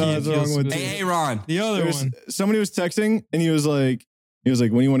love Key it. and that's the wrong Peele one. skit. too. Hey, Ron. The other There's- one. Somebody was texting and he was like, when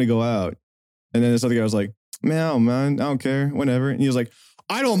do you want to go out? And then this other guy was like, man, I don't care, whatever. And he was like,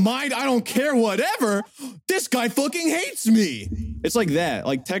 I don't mind, I don't care, whatever. This guy fucking hates me. It's like that.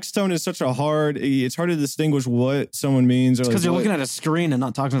 Like text tone is such a it's hard to distinguish what someone means. Or Because like you're what- looking at a screen and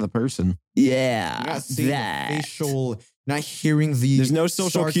not talking to the person. You're Yeah, not seeing the that. facial, not hearing the. There's no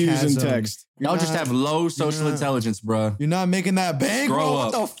social cues in sarcasm. text. Y'all just have low social not- intelligence, bro. You're not making that bank, Grow bro.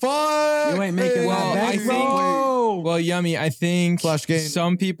 up. What the fuck? You ain't making Well, that I bank, think. bro. Well, Yummy, I think Flash game.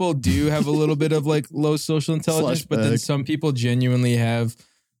 some people do have a little bit of like low social intelligence, but then Flashback. some people genuinely have,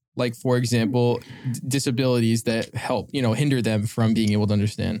 like, for example, disabilities that help, hinder them from being able to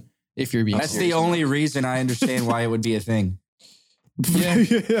understand. If you're being That's the serious. only reason I understand why it would be a thing. Yeah.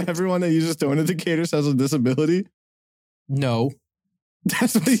 Everyone that uses tone indicators has a disability. No.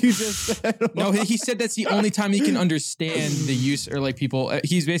 That's what you just said. No, he said that's the only time he can understand the use or like people.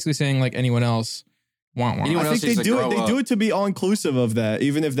 He's basically saying like anyone else. Wah, wah. Anyone I else think they needs to do it. grow They up. do it to be all inclusive of that,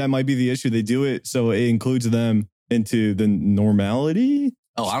 even if that might be the issue. They do it so it includes them into the normality.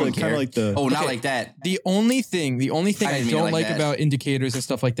 Oh, I don't Like, care. kinda like the- oh, not Okay. like that. The only thing I I, didn't mean it don't like like that. about indicators and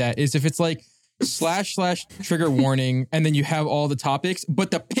stuff like that is if it's like / trigger warning and then you have all the topics,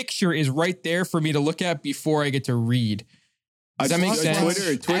 but the picture is right there for me to look at before I get to read. Does that make sense?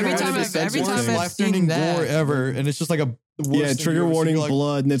 Twitter Every has time this I've- every sense of time thing. I've life-threatening seen that- gore ever, and it's just like a worst Yeah, thing trigger you've ever warning, seen. Like,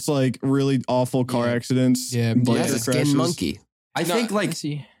 blood, and it's like really awful car Yeah. accidents. Yeah, biker yeah. That's a skin crashes. monkey. I think No, like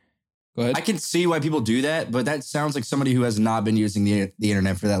see. Go ahead. I can see why people do that, but that sounds like somebody who has not been using the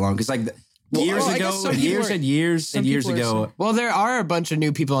internet for that long. Because like years I guess ago, some people years are- and years some and years people are ago, Well, there are a bunch of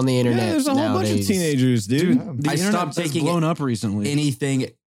new people on the internet. Yeah, there's a whole bunch of nowadays. teenagers, dude. The I internet stopped has taking blown up recently.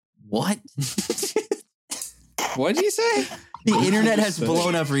 anything. What? What did you say? The internet has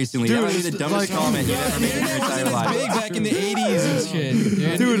blown up recently. Dude, That might be the it's dumbest like- comment you've ever made in your entire Big life. back in the 80s and shit.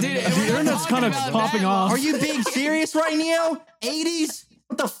 Dude, Dude, the internet's kind of popping off. Are you being serious right now? 80s?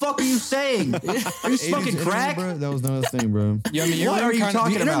 What the fuck are you saying? Are you 80s smoking internet, crack? bro? That was not a thing, bro. Yummy, you're What are you kind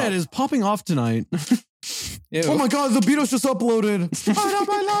talking The about? internet is popping off tonight. Ew. Oh my god, the Beatles just uploaded.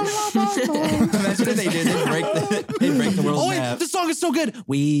 Imagine if they did. They'd break the world Oh in wait, half. this song is so good.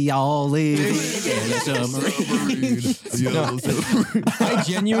 We all live in a submarine. I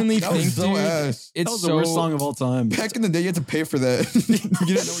genuinely That was think, so dude, ass. it's That was the so worst song of all time. Back in the day, you had to pay for that. You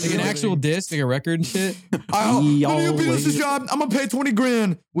didn't know what like you an were actual getting. disc, like a record and shit. We all Video Beatles live- job. I'm gonna pay 20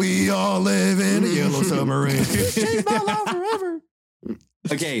 grand. We all live in a yellow submarine. Change my life forever.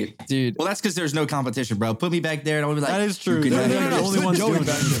 Okay, Dude. well, that's because there's no competition, bro. Put me back there, and I'll be like, That is true. you can They're have the it. only ones Joey doing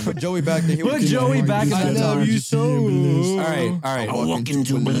back that. there. Put Joey back there. He Put would keep Joey on back in arguing. that time. All right, all right. I walk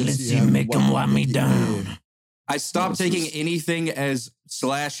into Balenciaga, make them wipe me down. I stopped taking anything as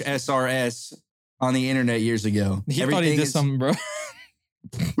 /SRS on the internet years ago. He thought he did something, bro.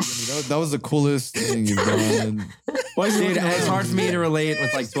 That was the coolest thing you've done. Dude, it's hard for me to relate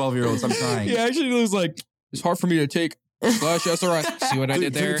with like 12-year-olds. I'm trying. He actually was like, it's hard for me to take /SRS. See what I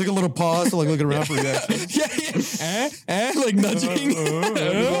did there? Took a little pause to like look around for reaction. yeah. Like nudging.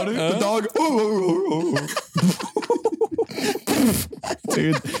 The dog.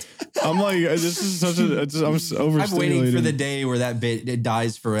 Dude, I'm like, this is such a. I'm so I'm waiting overstimulated. for the day where that bit it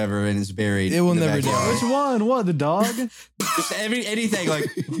dies forever and is buried. It will in the never backyard. Which one? What? The dog? Just anything like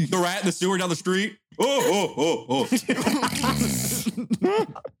the rat in the sewer down the street. Oh.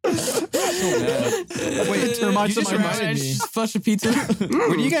 Wait, Termites you in just my reminded me. Just flush a pizza.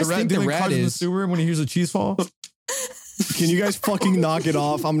 Where do you guys think the dealing rat cards in the is? sewer when he hears a cheese fall? Can you guys fucking knock it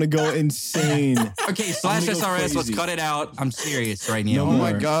off? I'm gonna go insane. Okay, / I'm gonna go SRS. Let's crazy. cut it out. I'm serious right now. No Oh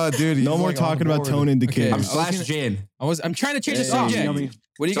my more. god, dude! No he's, more like, talking on about board. tone indicators. I'm I was / Jin. I'm trying to change the Hey, subject. Yummy.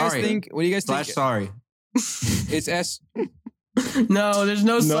 What do you guys Sorry. think? What do you guys think? / sorry. It's S. No, there's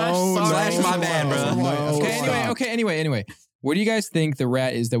no slash. No, Sorry. Slash my bad, bro. No. Okay, anyway. What do you guys think the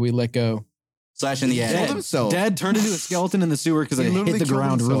rat is that we let go? / in the Killed ad. himself. Dad turned into a skeleton in the sewer because He it hit literally the killed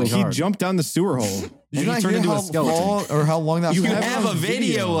ground himself. really He hard. jumped down the sewer hole. Did And you he not turned hear into a how skeleton. long or how long that? You felt? have a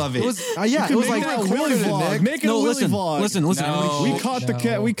video of it. It was yeah, it was like a recorded Willy it, vlog. Nick. Make it no, a Willy listen, vlog. listen. No. We caught the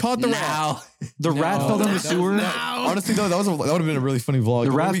cat. We caught the rat. Now. The rat fell down the sewer. Honestly, though, that would have been a really funny vlog.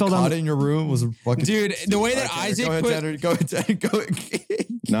 The The rat way we fell down caught the- it in your room was a fucking. Dude, the way that Tanner, Isaac go ahead, put Tanner. Go ahead, Tanner. Go ahead.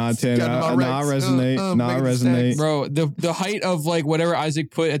 Nah, Tanner, Got him nah, on resonate. Rex. Nah, making the resonate. stacks. Bro, the height of like whatever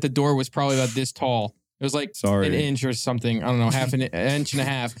Isaac put at the door was probably about this tall. It was like Sorry. an inch or something. I don't know, half an inch and a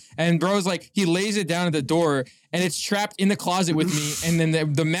half. And bro's like, he lays it down at the door and it's trapped in the closet with me. And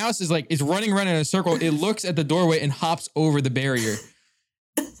then the mouse is like, it's running around in a circle. It looks at the doorway and hops over the barrier.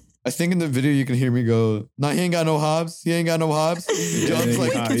 I think in the video you can hear me go, nah, he ain't got no hops. He ain't got no hops. He jumps he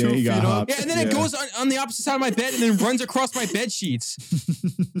like got- 2 yeah, he feet got up. hops. Yeah, and then it Yeah. goes on the opposite side of my bed and then runs across my bed sheets.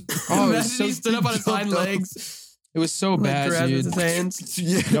 Oh, it Imagine was so, he stood up on his hind legs. it was so bad, Like, grabbed with dude. his hands.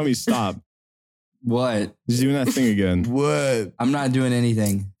 Yeah. Yummy, stop. What? He's doing that thing again. What? I'm not doing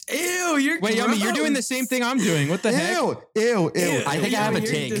anything. Ew, you're Wait, Yummy, you're doing the same thing I'm doing. What the heck? Ew, ew, ew. I think I have a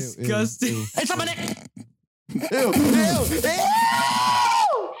You're take. disgusting. Hey, somebody. Ew, ew,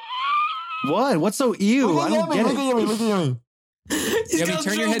 ew. What? What's so ew? I don't get it. He's Yummy, got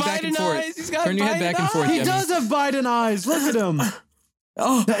turn your Joe head back and Biden forth. eyes. He's got Turn your head Biden back and forth, eyes. He Yummy. does have Biden eyes. Look at him.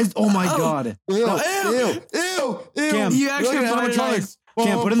 Oh, That is, oh my god. Ew, ew, ew, ew. Cam, you actually Look at have him, Biden animatronics. eyes.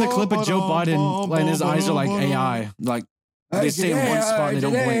 Cam, put in the clip of Joe Biden and his eyes are like AI. Like they stay in one spot and they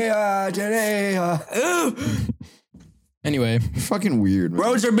don't blink. Anyway, Fucking weird, man.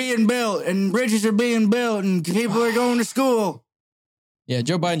 Roads are being built and bridges are being built and people are going to school. yeah,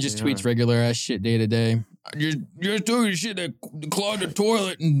 Joe Biden just tweets regular ass shit day to day. You're doing shit that clogged the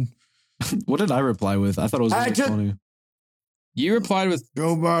toilet, and What did I reply with? I thought it was I really took- funny. you replied with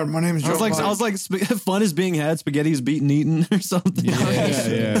Joe Biden. My name is Joe Biden. I was like, fun is being had, spaghetti's being eaten or something.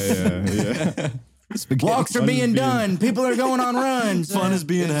 Yeah. Spaghetti. Walks are Fun is being being- done. People are going on runs. Fun is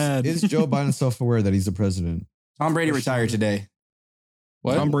being had. Is Joe Biden self-aware that he's the president? Tom Brady retired today.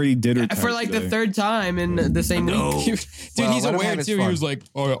 what? Tom Brady did retire For like the today. third time in the same week. Dude, Well, he's let him aware have his too. fun. He was like,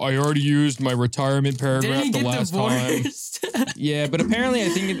 "Oh, I already used my retirement Didn't paragraph he the get last time." divorced? Yeah, but apparently, I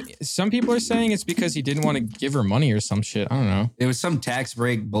think some people are saying it's because he didn't want to give her money or some shit. I don't know. It was some tax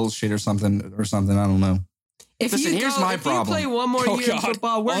break bullshit or something. I don't know. If Listen, you here's go- my if problem. you play one more Oh, year in God.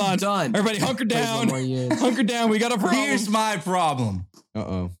 football, we're Hold on. done. Everybody, hunker Play down. one more year. Hunker down. We got a problem. Here's my problem.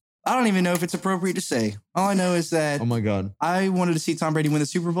 Uh-oh. I don't even know if it's appropriate to say. All I know is that Oh my God. I wanted to see Tom Brady win the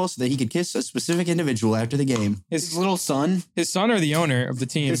Super Bowl so that he could kiss a specific individual after the game. His little son, His son or the owner of the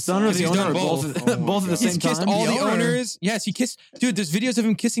team? his son or Because the he's owner, done or both, Oh my both at the God. same He's kissed time. all the owner. owners. Yes, he kissed. Dude, there's videos of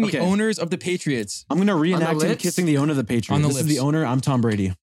him kissing Okay. the owners of the Patriots. I'm gonna reenact him lips? kissing the owner of the Patriots. On the This is lips. the owner. I'm Tom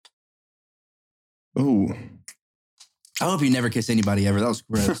Brady. Ooh. I hope you never kiss anybody ever. That was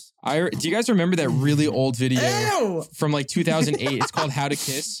gross. Do you guys remember that really old video Ew! from like 2008? It's called How to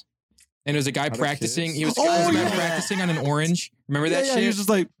Kiss. And it was a guy practicing. Kiss? He was, Oh, it was a guy yeah. practicing on an orange. Remember that yeah, shit? he was just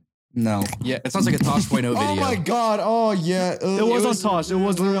like, No. Yeah. That sounds like a Tosh.0 video. Oh my God. Oh yeah. it was on Tosh. It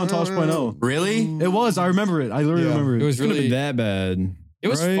was literally on Tosh.0. Really? It was. I remember it. I literally Yeah. remember it. It was Couldn't have really been that bad. It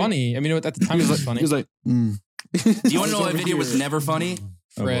was right? funny. I mean, at the time it was funny. He was like, Do you want to know what video was never funny?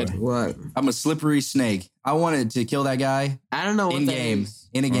 Oh, Fred. boy. What? I'm a slippery snake. I wanted to kill that guy I don't know what in that game. is.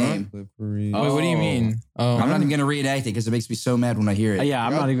 In a game. Slippery. Wait, what do you mean? Oh, I'm not even gonna reenact it because it makes me so mad when I hear it. yeah,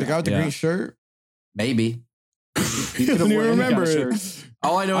 I'm The guy- not even. the guy with the yeah. green shirt. Maybe. You couldn't even remember Sure. it.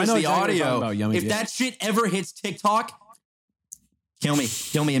 All I know I is know the exactly what you're talking audio. about, Yummy. If that shit ever hits TikTok, kill me.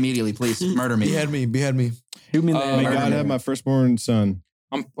 Kill me immediately, please. Murder me. Behead me. Behead me. Shoot me in the Oh May my head. God have my firstborn son.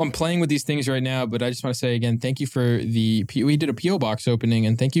 I'm playing with these things right now, but I just want to say again, thank you for we did a PO box opening,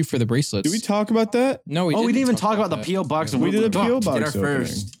 and thank you for the bracelets. Did we talk about that? No, We didn't even talk about the that. PO box. And We did a PO Did box our opening.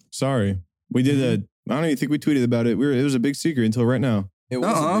 first. Sorry. We did a, I don't even think we tweeted about it. It was a big secret until right now. It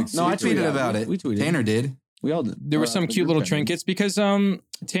was a big No, I secret. tweeted about it. We tweeted. Tanner did. We all did. There were some cute little trinkets because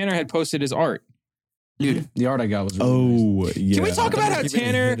Tanner had posted his art. Dude, the art I got was really nice. Oh, yeah. Can we talk about how Keep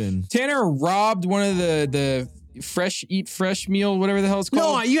it hidden. Tanner robbed one of the Eat Fresh meal, whatever the hell it's No,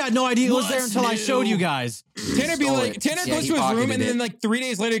 called? you had no idea it was there What's until I new? showed you guys. Tanner be Stole like, it. Tanner Yeah, goes he to his room pocketed and then it. like 3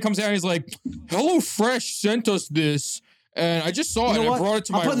 days later he comes out and he's like, Hello Fresh sent us this. And I just saw You it know and I what? brought it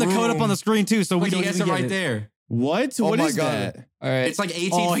to I'm my putting the code up room." on the screen too, so we Look, don't he gets even it get right it. there. What? Oh What my is God. that? All right. It's like 18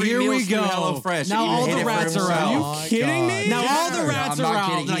 Oh, free here we meals through go. HelloFresh. Now He all hid the it for rats are himself. out. Are you my kidding God. me? Now all the No, rats I'm are not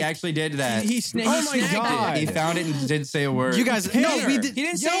out. kidding. He actually did that. he Oh snagged my God. He found it and didn't say a word. You guys, Tanner, no, we did. he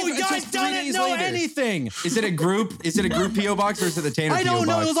didn't Yo, say it you until guys 3 didn't days know later. anything. Is it a group PO box or is it the Tanner I PO don't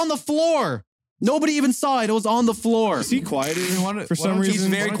know. box? It was on the floor. Nobody even saw it. It was on the floor. Is he quiet for some don't you- He's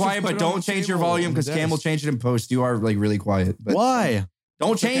reason? very Why don't you quiet, put but it on don't the change your table volume on because the Cam will desk? change it in post. You are like really quiet. But Why?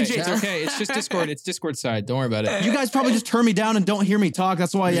 don't It's okay. change it. It's okay. It's just Discord. It's Discord side. Don't worry about it. You guys probably just turn me down and don't hear me talk.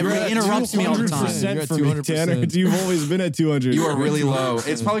 That's why You're everybody at interrupts me all the time. 200% You're at for me, 200%. Tanner. You've always been at 200. You are really low.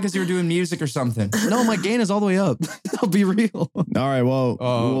 It's probably because you were doing music or something. No, my gain is all the way up. I'll be real. All right, well,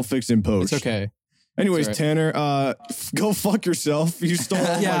 Oh. we'll fix in post. It's okay. Anyways, It's all Tanner, go fuck yourself. You stole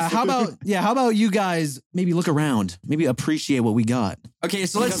all Yeah, my food. how about you guys maybe look around, maybe appreciate what we got. Okay,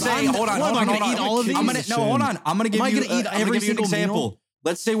 so let's Because say, I'm- hold on, what, hold am I on, gonna hold on. eat all of these? I'm gonna, no, hold on. I'm gonna give Am I you. gonna eat I'm gonna every give you an single example. meal?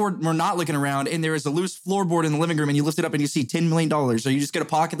 Let's say we're not looking around and there is a loose floorboard in the living room and you lift it up and you see $10 million. Are you just gonna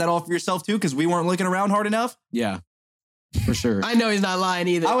pocket that off for yourself too? Because we weren't looking around hard enough. Yeah, for sure. I know he's not lying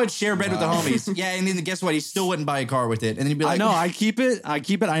either. I would share bed with the homies. Yeah, and then guess what? He still wouldn't buy a car with it. And then he'd be I like, know. I keep it.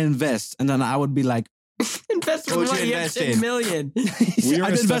 I invest, and then I would be like, invest What money. you You have invest 10 in? million. We are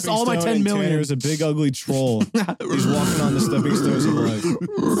I'd a invest all my stepping 10 stone, and million. Tanner's a big ugly troll. He's walking on the stepping stones of life.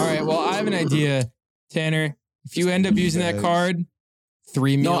 All right. Well, I have an idea, Tanner. If you end up using that card,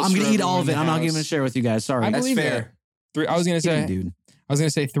 3 meals. no, I'm gonna for eat all of it. everyone in I'm not the gonna house. share with you guys. Sorry. I that's believe fair. that. I was gonna say, dude. I was gonna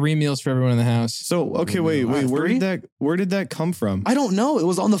say 3 meals for everyone in the house. So okay, wait. Where Three? did that come from? I don't know. It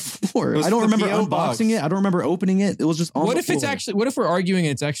was on the floor. It was I don't the remember PO unboxing box. it. I don't remember opening it. It was just on What the if it's floor. actually? What if we're arguing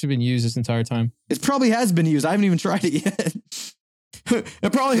and it's actually been used this entire time? It probably has been used. I haven't even tried it yet.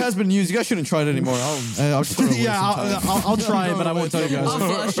 It probably has been used. You guys shouldn't try it anymore. I'll just throw it away Yeah, sometime. I'll try it, but I won't tell you guys. I'll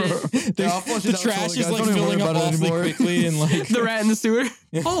flush it. Yeah, I'll flush it The down trash slowly, is guys. like Don't even worry filling up about it awfully anymore. quickly and like The rat in the sewer.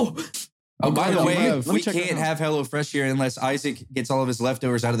 Oh, Oh, by the God, way, let me we check it can't out. have HelloFresh here unless Isaac gets all of his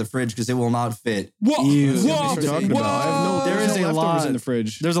leftovers out of the fridge because it will not fit. whoa, Ew. What are you talking about? I have no, There there's is no a leftovers lot. in the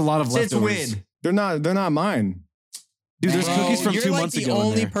fridge. There's a lot of Since leftovers. when? They're not mine. Dude, there's Bro, cookies from you're 2 like months the ago. in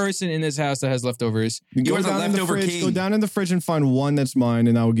only there. person in this house that has leftovers. You Go are the down in the leftover fridge. king. Go down in the fridge and find one that's mine,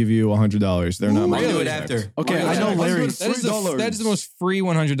 and I will give you $100. They're not I'll mine. do it after. Okay, I'll I do know it after. Larry's. That is $3. that is the most free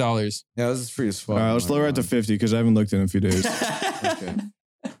 $100. Yeah, this is free as fuck. All right, let's lower it to 50 because I haven't looked in a few days. Okay.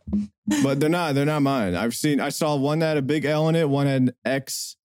 But they're not mine. I saw one that had a big L in it, one had an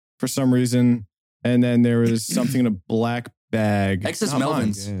X for some reason, and then there was something in a black bag. X is Not mine.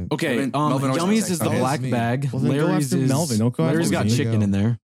 Melvin's. Yeah. Okay, Melvin always Yummy's has is the sex. black That's me. bag. Well, then go Larry's after is Melvin. Don't go after Larry's got me. chicken in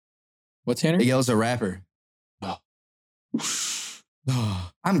there. What, Tanner? Miguel's a rapper.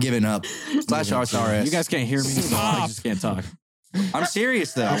 I'm giving up. Slash RSRS. You guys can't hear me, so I Stop. just can't talk. I'm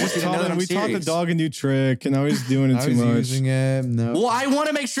serious though. I want you to know that I'm We taught the serious. dog a new trick, and now he's doing it I too was much. using it. No. Well, I want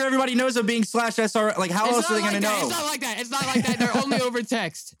to make sure everybody knows I'm being slash SR. Like, how else are they going to know? It's not like that. It's not like that. They're only over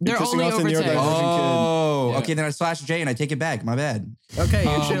text. They're pissing only off the over New York text. Rangers. Oh, Yeah. okay. Then I slash J and I take it back. My bad. Okay,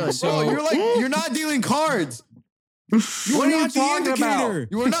 you're Um, chilling. so- Bro, you're not dealing cards. What are you talking about?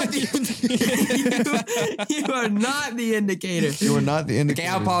 You are not the indicator. You are not the indicator. You are not the Okay, indicator.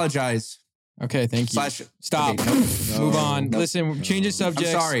 I apologize. Okay, thank you. Slash. Stop. Okay, nope. Move on. Listen, change the I'm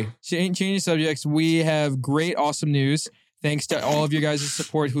subject. sorry. Change the subjects. We have great, awesome news. Thanks to all of you guys'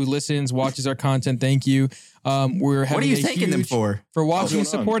 support who listens, watches our content. Thank you. We're having What are you a taking them huge- for? For watching and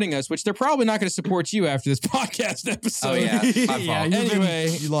going on? supporting us, which they're probably not going to support you after this podcast episode. Oh, yeah. My fault. Anyway,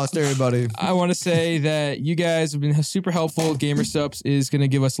 You lost everybody. I want to say that you guys have been super helpful. GamerSupps is going to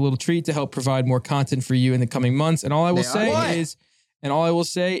give us a little treat to help provide more content for you in the coming months. And all I will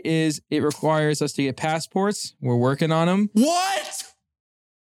say is it requires us to get passports. We're working on them. What?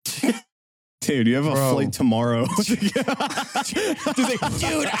 Dude, you have a Bro. flight tomorrow. Dude,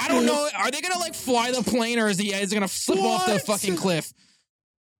 I don't know. Are they going to like fly the plane or is it going to slip off the fucking cliff?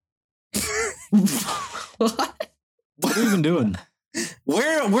 What are you even doing?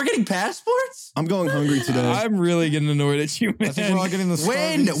 We're getting passports? I'm going hungry today. I'm really getting annoyed at you, man. I think we're all getting the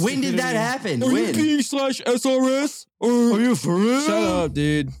When? When did that happen? Are you When? being /SRS? Or Are you for real? shut up,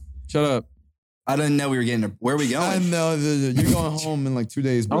 dude. Shut up. I didn't know we were getting. Where are we I going? know. You're going home in like 2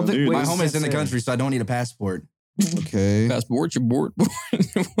 days, bro. I don't think- Dude, wait, My this home is in the insane. country, so I don't need a passport. Okay. Passport, your board.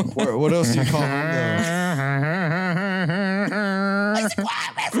 What else do you call home,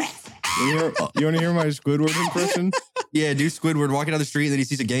 You want to hear my Squidward impression? Yeah, do Squidward walking down the street and then he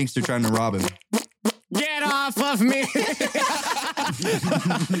sees a gangster trying to rob him. Get off of me.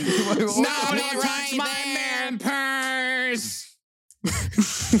 Nobody writes my purse.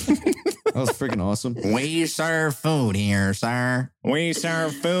 That was freaking awesome. We serve food here, sir. We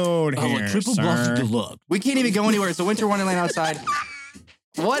serve food here, sir. We can't even go anywhere. It's a winter wonderland outside.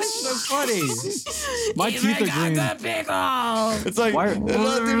 What is so funny? My teeth are green. It's like, no, dude,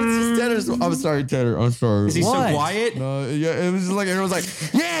 it's just Tanner. I'm sorry, Tanner. I'm sorry. Is he What? so quiet? No, yeah, it was just like everyone's like,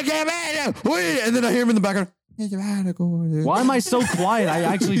 yeah, get mad, and then I hear him in the background. Why am I so quiet? I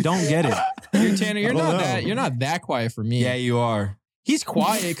actually don't get it. Tanner, you're not that quiet for me. Yeah, you are. He's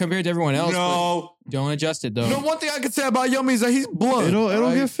quiet compared to everyone else. No. but Don't adjust it though. You know, one thing I could say about Yummy is that he's blunt.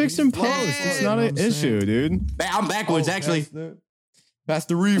 It'll get fixed in post. It's not an issue, dude. I'm backwards, actually. Pass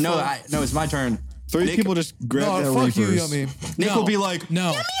the reefer. No, it's my turn. Three Nick- people just grab No, that fuck you, reefers. Yummy. Nick will be like,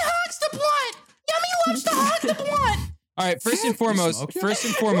 No. Hugs the blunt. Yummy loves to hug the blunt. All right. First and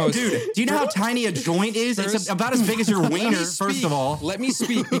foremost, dude, do you know how tiny a joint is? It's about as big as your wiener, first of all. Let me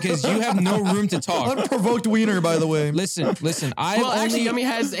speak because you have no room to talk. Unprovoked wiener, by the way. Listen. Well, actually, Yummy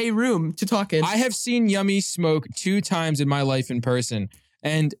has a room to talk in. I have seen Yummy smoke 2 times in my life in person,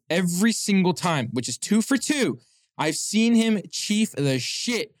 and every single time, which is 2 for 2, I've seen him chief the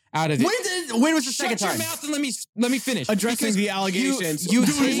shit out of it. When was the second Shut time? your mouth and let me finish. Addressing Because the allegations. You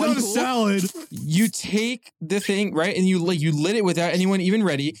Dude, take it's not a salad. You take the thing right, and you lit it without anyone even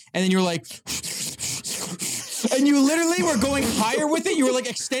ready, and then you're like, and you literally were going higher with it. You were like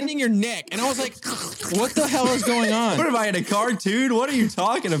extending your neck, and I was like, what the hell is going on? What am I in a cartoon? What are you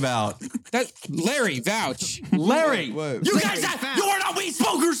talking about? That Larry, vouch. Larry, What? you guys, you are not weed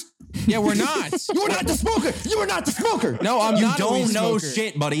smokers. Yeah, we're not. You are not the smoker. You are not the smoker. No, I'm You not. a weed don't know smoker.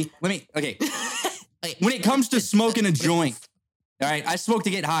 shit, buddy. Okay. When it comes to smoking a joint, all right, I smoke to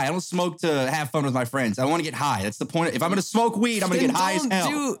get high. I don't smoke to have fun with my friends. I want to get high. That's the point. If I'm going to smoke weed, I'm going to get high as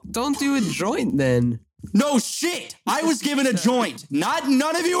hell. Don't do a joint then. No shit. I was given a joint.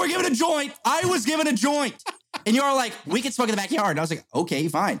 None of you were given a joint. I was given a joint. And you are like, we can smoke in the backyard. And I was like, okay,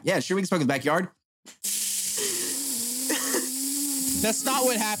 fine. Yeah, sure, we can smoke in the backyard. That's not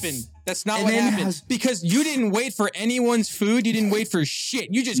what happened. That's not And what then happened. Because you didn't wait for anyone's food. You didn't wait for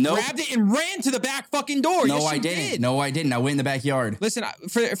shit. You just Nope. grabbed it and ran to the back fucking door. No, Yes, I you didn't. did. No, I didn't. I went in the backyard. Listen,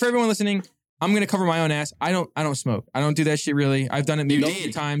 for everyone listening, I'm gonna cover my own ass. I don't smoke. I don't do that shit really. I've done it maybe You a few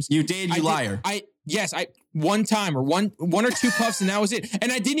did. times. You did, I you did- liar. Yes, one time or one or 2 puffs and that was it.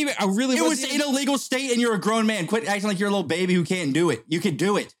 And I didn't even. I really It was wasn't in a legal state and you're a grown man. Quit acting like you're a little baby who can't do it. You can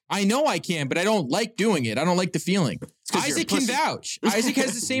do it. I know I can, but I don't like doing it. I don't like the feeling. 'cause you're a Isaac can pussy. vouch. Isaac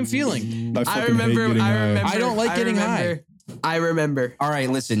has the same feeling. I I fucking hate remember. getting I high. remember. I don't like getting high. I remember. All right,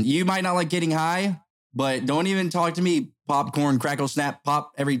 listen. You might not like getting high, but don't even talk to me. Popcorn, crackle, snap,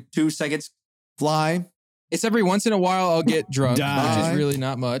 pop every 2 seconds. Fly. It's every once in a while I'll get drunk, which Die. is really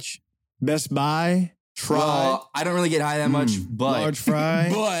not much. Best Buy. Try. Well, I don't really get high that much, but Large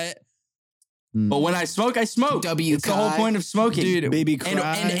fry. But when I smoke, I smoke. W. It's the whole Kai. point of smoking. dude, Baby cry.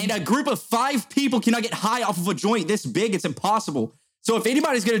 And a group of 5 people cannot get high off of a joint this big. It's impossible. So if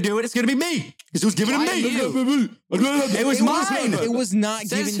anybody's gonna do it, it's gonna be me. Because it was given to Why me. you? It was mine. it was not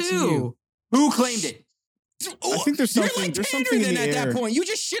Says given to who? you. Who claimed it? I think there's You're something. like There's Tanner something then in the at air. that point. You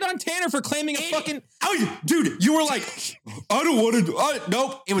just shit on Tanner for claiming a fucking. Dude, you were like, I don't want to.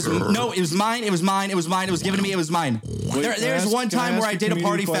 Nope. It was mine. It was mine. It was mine. It was given to me. It was mine. There's one time where I did a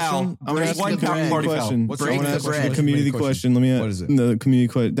party foul. I'm gonna There's ask one you a community party foul. question. What's I Break want to the ask you bread. a community question. Let me What is it? the community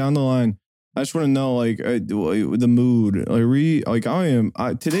question down the line. I just want to know, like, the mood.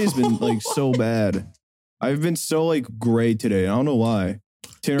 Today's been like so bad. I've been so like gray today. I don't know why.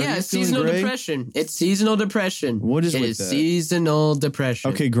 Tanner, are Yeah, you it's feeling seasonal gray? depression. It's seasonal depression. What is It with is that? seasonal depression.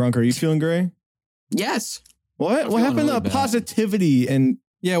 Okay, Grunk, are you feeling gray? Yes. What? What feeling happened really to bad. positivity and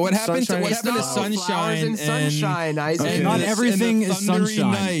Yeah, what happened to Sunshine. what It's happened to not all flowers sunshine and sunshine, Isaac. Okay. and Not the- everything and the is thundery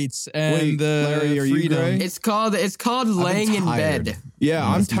sunshine. nights and Wait, the Larry, are you freedom. gray? It's called laying in tired. bed. yeah,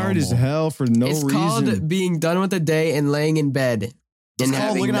 I'm That's tired as normal. hell for no It's reason. called being done with the day and laying in bed and It's called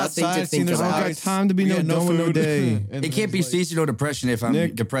having looking nothing outside, to seeing think there's I don't about. got time to be We no got done with no food. day. And It can't be it's like- seasonal depression if I'm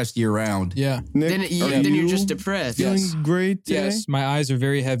Nick. depressed year round. Yeah. Nick, Then, are then you're you just depressed. feeling Yes. great today? Yes, my eyes are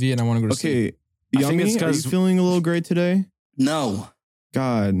very heavy and I want to go to sleep. Okay, I think it's Yummy, are you 'cause- feeling a little great today? No.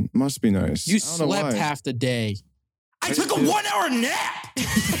 God, must be nice. You I don't know slept why. half the day. I took a 1 hour nap.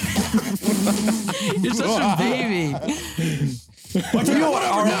 You're such a baby. But you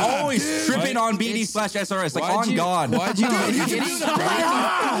are always tripping on BD/SRS. Like, on God. Why'd you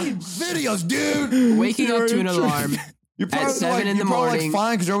Videos, dude. Waking up to an alarm You're at 7 in the you're probably morning, like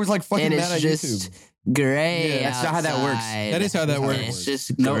fine because you're always like fucking and mad it's at just YouTube. gray. Yeah, that's not how that works. outside. That is how that works. It's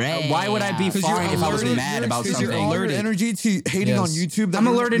just No, gray. why would I be outside. fine if I was alerted- mad about because you're something? All your alerted. energy to hating on Yes. YouTube. that I'm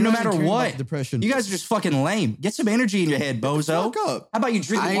you're- alerted you're no not even matter caring what. about Depression. You guys are just fucking lame. Get some energy in your head, bozo. Fuck up. How about you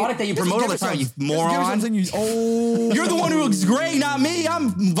drink the I- product that you Just promote all give the it time, you some- just give it moron? something you- Oh, You're the one who looks gray, not me.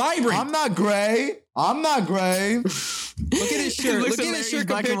 I'm vibrant. I'm not gray. I'm not gray. Look at his shirt. looks Look at his hilarious, shirt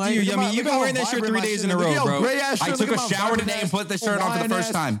black compared and to you, white. Yummy. You've been wearing that shirt 3 days in a row, bro. I took a shower today and put the shirt on for the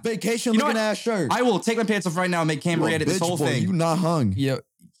first time. Vacation You know looking what? ass shirt. I will take my pants off right now and make Cam re-edit this Bitch whole boy, thing. You not hung. Yep.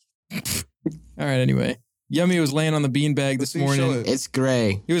 All right. Anyway, Yummy was laying on the beanbag this see, show morning. it. It's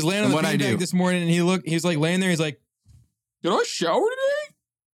gray. He was laying on And the what'd I beanbag do? this morning, and he was like laying there. He's like, "Did I shower today?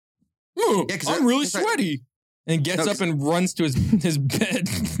 Oh, Yeah, 'cause I'm really it's like- sweaty." And gets No, up and runs to his bed.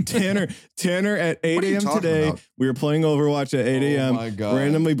 Tanner at 8 What are you a.m. talking today, about? we were playing Overwatch at 8 Oh a.m. my God.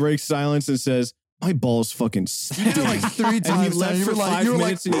 randomly breaks silence and says, "My balls fucking stink." like 3 And he times. left You for were like- 5 you were like,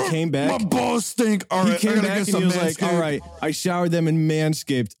 minutes and he came My back. balls stink. All He right, came I gotta back get and he some was like, Manscaped. "All right, I showered them in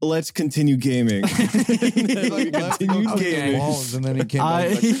Manscaped. Let's continue gaming." Like, Continued okay. gaming. Balls, and then he came I,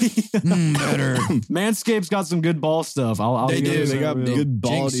 back. Like, better. Manscaped's got some good ball stuff. I'll They give do. it They that got real. good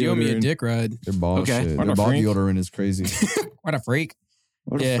ball Jinx, you owe me a deodorant. dick ride. Their ball Okay. shit. What Their a ball freak. deodorant is crazy. What a freak.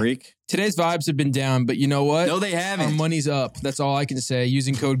 What a Yeah. freak. Today's vibes have been down, but you know what? No, they Our haven't. money's up. That's all I can say.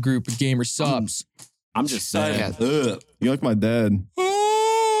 Using code group with gamer subs. I'm just saying. Yeah. Ugh. You like my dad.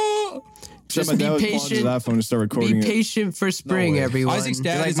 Just my be dad was pulling his patient. iPhone to start Be recording it. patient for spring, way. everyone. Isaac's You're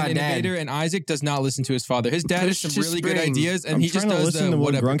dad like is an my dad. innovator, and Isaac does not listen to his father. His dad has Push some to really good spring. ideas, and I'm he just trying to does listen the to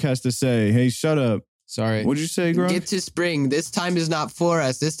what whatever. Grunk has to say. Hey, shut up. Sorry. What'd you say, Grunk? Get to spring. This time is not for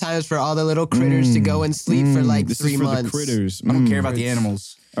us. This time is for all the little critters to go and sleep for like this 3 is for months. the critters. I don't care about the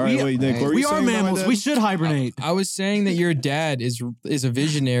animals. All right, We- wait, Nick. What were We you are saying about my mammals. dad? We should hibernate. I was saying that your dad is a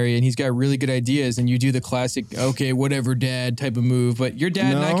visionary and he's got really good ideas, and you do the classic okay whatever dad type of move. But your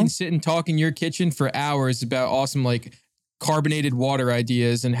dad and I No. can sit and talk in your kitchen for hours about awesome like carbonated water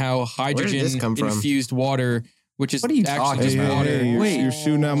ideas and how did this hydrogen come from? infused water, which is What are you actually talking just Hey, about? water. hey, Wait. you're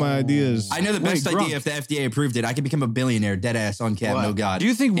shooting out my ideas. I know the best Wait, idea Grunk. if the FDA approved it. I could become a billionaire, dead ass on cap, What? no god. Do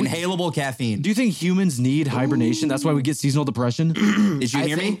you think we- inhalable caffeine? Do you think humans need hibernation? That's why we get seasonal depression. Did you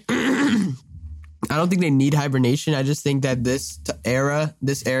hear me? I don't think they need hibernation. I just think that this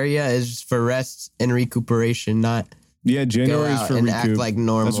area is for rest and recuperation, not Yeah, go January is out for and recoup. act like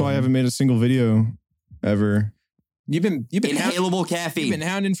normal. That's why I haven't made a single video ever. You've been Inhalable you've caffeine. been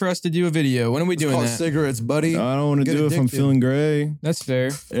hounding for us to do a video. When are we doing Called that? cigarettes, buddy. I don't want to Get do it if I'm addicted. feeling gray. That's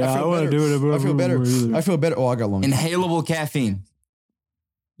fair. Yeah, I want to better. do it. I feel better. I feel better. Oh, I got long. Inhalable caffeine.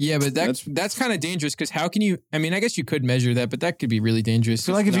 Yeah, but that's kind of dangerous because how can you? I mean, I guess you could measure that, but that could be really dangerous. I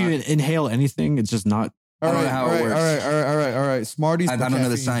feel like if you inhale anything, it's just not. All I don't right, know how all it right, works. all right. Smarties. I for don't know the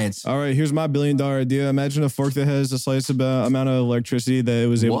caffeine. science. All right, here's my $1 billion idea. Imagine a fork that has a slice amount of electricity that it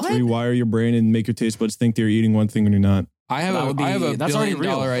was able What? to rewire your brain and make your taste buds think they're eating one thing when you're not. I have That would I have be- a that's already $1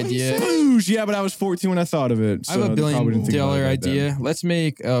 billion real. idea. Boosh! Yeah, but I was 14 when I thought of it. I have so a they $1 probably didn't think about billion it back then. idea. Let's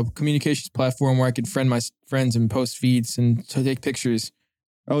make a communications platform where I can friend my friends and post feeds and to take pictures.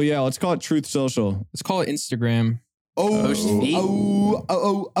 Oh yeah, let's call it Truth Social. Let's call it Instagram. Oh, Post feet?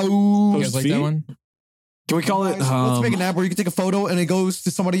 oh. You Post guys like feed? that one? Can we call it? Let's make an app where you can take a photo and it goes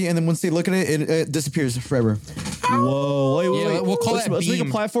to somebody, and then once they look at it, it disappears forever. Whoa, wait. Yeah, we'll call let's, that let's make a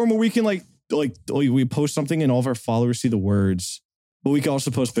Beam. platform where we can like we post something and all of our followers see the words, but we can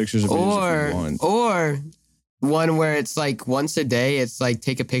also post pictures of videos if we want. or one where it's like once a day. It's like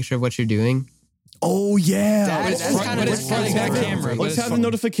take a picture of what you're doing. Oh yeah, That's kinda but it's what fronting that Instagram camera. is. but Let's it's have the fun.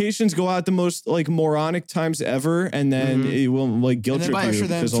 notifications go out the most like moronic times ever, and then it will like guilt And then trip pressure you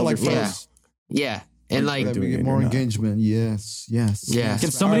them because to all like your post. Yeah, and like That we doing get it more or not. engagement. Yes. Yeah. Can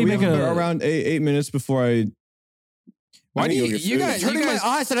somebody All right, make we have a? around 8 minutes before I? Why I do need to you go get you food. guys Turning my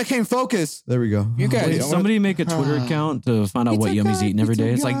eyes that I can't focus. There we go. you guys Can I wanna- somebody make a Twitter account to find out what Yummy's eating every day?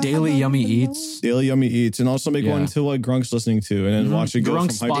 It's like daily Yummy eats. Daily Yummy Eats, and also make Yeah. one to what Grunk's listening to, and then Mhm. watch it go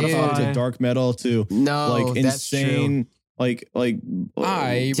Grunk, from hyperpop to Spotify. dark metal to no, like that's true. insane, like I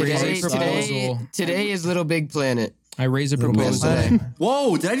Today, raise a proposal. today is Little Big Planet. I raise a Little proposal. Bit.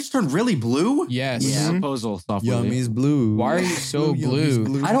 Whoa, did I just turn really blue? Yes. Yeah. Proposal software. Yummy's blue. Why are you so Yummy's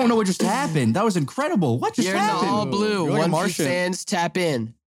blue? I don't know what just happened. That was incredible. What just You're happened? all blue. You're like a One Piece Martian. fans tap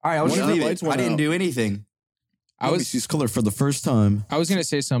in. All right, I was One just of the leaving. lights I went didn't out. do anything. I was She's color for the first time. gonna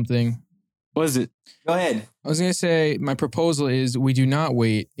say something. What is it? Go ahead. I was gonna say my proposal is we do not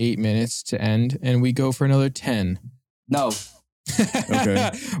wait 8 minutes to end, and we go for another 10. No. Okay.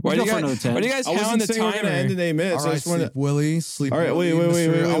 Why We'll do go for you another guys? 10. Why do you guys I hound wasn't the saying we're gonna end timer? in 8 minutes. All I right, just want sleep, Willie. Sleep. All right, Willie, wait, Mr.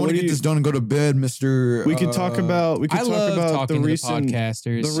 wait, I what want do to get you- this done and go to bed, Mister. we could talk about I talk love about talking the to recent the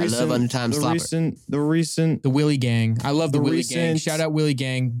podcasters. the recent love Untimed the Slopper. recent The Willie Gang. I love the, The Willie Gang. recent- Shout out Willie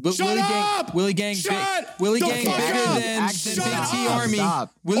Gang. Shut Willie up! Gang. Willie Gang. Shut Willie the Gang fuck bigger up! than Shut Big up! T Army.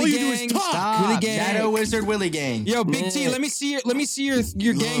 Stop. Willie All you do Gang. is talk. Willie Gang. Shadow Wizard Willie Gang. Yo, Big T, let me see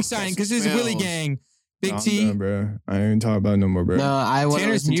your gang sign because this is Willie Gang. Big I'm T. done, bro. I ain't even talking about it no more, bro. No, I want to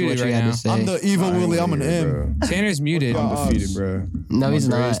Tanner's listen to what muted you right had now. to say. I'm the evil I ain't Willie. I'm an here, M. bro. Tanner's muted. I'm God. defeated, bro. No, My he's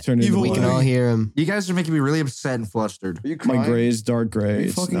gray's not. turned into Evil We can black. all hear him. You guys are making me really upset and flustered. Are you My crying? gray is dark gray. Are you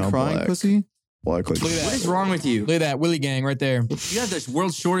It's fucking now crying, black. pussy? Black like Look at What is wrong with you? Look at that Willie gang right there. You have this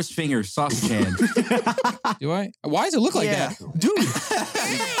world's shortest finger, sausage hand. Do I? Why does it look like Yeah. that? Dude. Ew.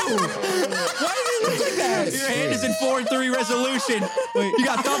 Why does it look like that? Your hand is in 4-3 resolution. Wait, you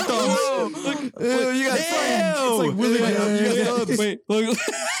got thumb thumbs. Ew, you got Ew. It's like Willie. You got thumbs. Wait, look.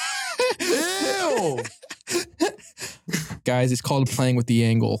 Ew. Guys, it's called playing with the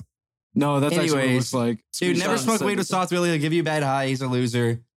angle. No, that's actually what it Anyways, looks like. Dude, never Screenshot smoke and weed with send Sauce Willie. He'll give you a bad high. He's a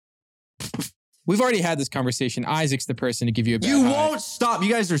loser. We've already had this conversation. Isaac's the person to give you a bad You high. won't stop. You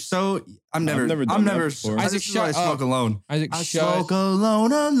guys are so. I'm never. never I'm done that never. before. I Isaac, just I shut smoke up. alone. Isaac, I shut. smoke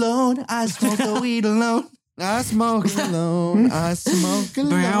alone. I smoke the weed alone. I smoke alone. I smoke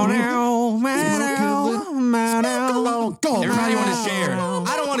alone. Everybody want to share.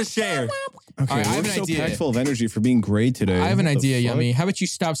 I don't want to share. Okay, All right, I have we're an so idea. packed full of energy for being gray today. I have an What the idea, fuck? Yummy. How about you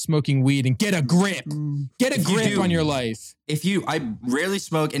stop smoking weed and get a grip? Get a If you grip do- on your life. I rarely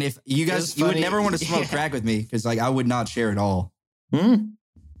smoke, and if you guys, It's you would funny. never want to smoke crack with me because like I would not share at all.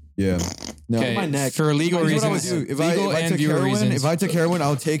 Yeah. No. Okay, My neck. for legal Here's what I reasons. would do. If I Legal and took viewer heroin, reasons. if I took heroin,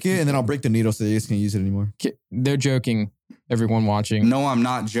 I'll take it and then I'll break the needle so they just can't use it anymore. They're joking. Everyone watching. No, I'm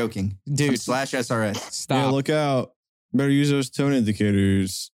not joking. Dude, Slash SRS. Yeah, stop. look out. Better use those tone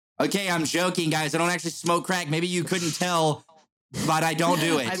indicators. Okay, I'm joking, guys. I don't actually smoke crack. Maybe you couldn't tell, but I don't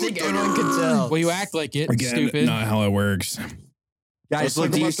do it. I think everyone could tell. Well, you act like it. Stupid. Not how it works. Guys, Let's look,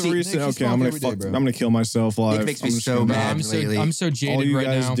 talk do you about the see? recent. Nick, you Okay, smoke I'm gonna every day, fuck. bro. I'm gonna kill myself live. Nick makes me I'm just so gonna- mad. I'm so lately. I'm so All jaded you right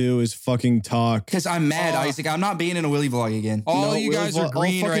guys now. do is fucking talk. Because I'm mad, Oh. Isaac. I'm not being in a Willy vlog again. All No, you guys are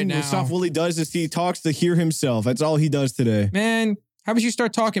green all right fucking now. Stuff Willie does is he talks to hear himself. That's all he does today. Man, how about you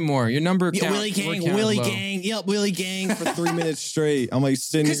start talking more? Your number count. Willie your Gang, count Willie low. Gang, yep, Willie Gang for 3 minutes straight. I'm like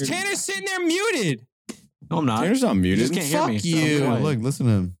sitting Because here. Tanner's sitting there muted. No, I'm not. Tanner's not You muted. just can't hear me. Fuck you. So I'm Look, listen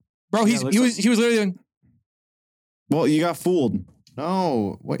to him. Bro, Yeah, he was literally doing Well, you got fooled.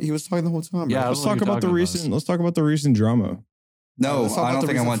 No, what he was talking the whole time. Yeah, bro. I was Let's talk what you're about the talking recent. Let's talk about the recent drama. No, let's talk I about don't the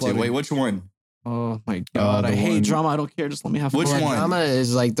think I recent want to. flooding. Wait, which one? Oh my god, I the hate one- drama. I don't care. Just let me have fun. Which Yeah, one? drama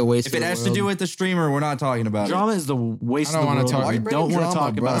is like the waste If of it the has to world. do with the streamer, we're not talking about Drama is the waste I don't of the wanna world. talk- I Why you don't bringing want to drama,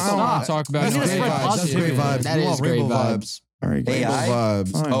 talk bro? about I don't want Stop. to talk about That's no gonna spread vibes. That's great positivity. vibes. That We is want great rainbow vibes. All right, Hey, guys. I-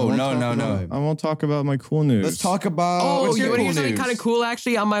 vibes. Fine, Oh, I won't no, talk no, no. about- I won't talk about my cool news. Let's talk about. Oh, what's you your want to cool hear something news? kind of cool?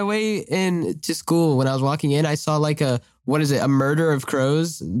 Actually, on my way in to school, when I was walking in, I saw like a a murder of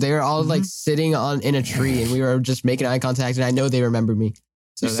crows. They were all like sitting in a tree, and we were just making eye contact, and I know they remember me.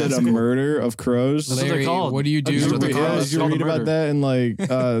 So You said that's a cool. murder of crows. That's what they're Larry, called. what do you do? That's what they're Yeah, called. did It's you called read a about murder. that in like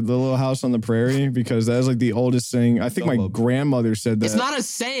the Little House on the Prairie? Because that's like the oldest thing. I think my Suburb. grandmother said that. It's not a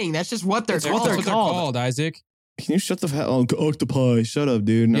saying. That's just what they're It's called. what they're That's what they're called, Isaac. Can you shut the hell? Octopi, shut up,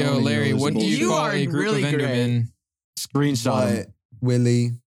 dude. No, I Yo, don't Larry, know this what do bullshit. you You call are a group really of great. Endermen? Screenshot. 'em. What,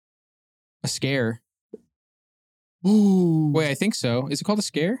 Willie? A scare. Ooh. Wait, I think so. Is it called a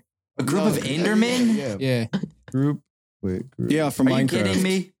scare? A group of Endermen? Yeah. Yeah, Group. Wait. Group. Yeah, from Are you Minecraft. kidding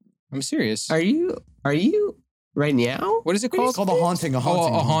me? I'm serious. Are you right now? What is it It's called? called a haunting. A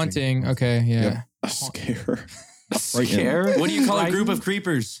haunting. Oh, a haunting. Okay, yeah. Yep. A scare. Scare? What do you call a Right? group of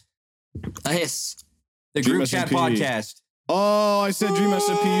creepers? A hiss. The Dream group chat SMP. podcast. Oh, I said Dream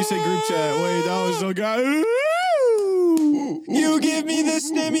SMP. You said group chat. Wait, that was so good. You give me the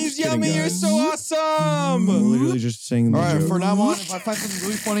stimmies, kidding, Yummy. You're guys. so awesome. Literally just saying. All right. For now on, if I find something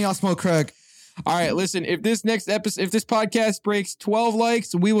really funny, I'll smoke crack. All right, listen. If this next episode, if this podcast breaks 12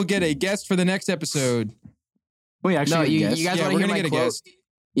 likes, we will get a guest for the next episode. Wait, actually, No, you guess. guys Yeah, want we're to hear gonna my get a quote? guest.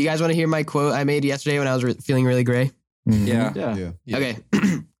 You guys want to hear my quote I made yesterday when I was feeling really gray? Yeah. Yeah. Yeah. Yeah. Okay.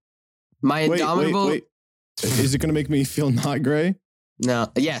 My Wait, indomitable. wait. Is it gonna make me feel not gray? No.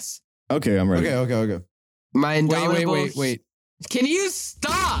 Yes. Okay, I'm ready. Okay. My indomitable. Wait. Can you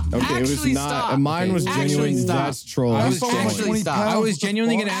stop? Okay, Actually, it was not. stop. Mine was Actually, genuine. stop. That's troll. I I'm was trolling. actually stop. I was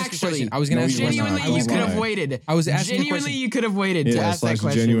genuinely going to ask you a Actually, question. I was going to no, ask you a you question. were Genuinely, not. you I was could have lying. waited. I was asking you a Genuinely, question. you could have waited to Yeah, ask that slash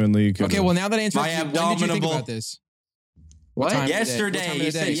question. genuinely. You could Okay, well, now that I interrupted My you, when did you think abdominable- about this? What? time? Yesterday. What time of You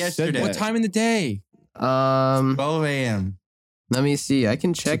the said day? yesterday. What time in the day? 12 a.m. Let me see. I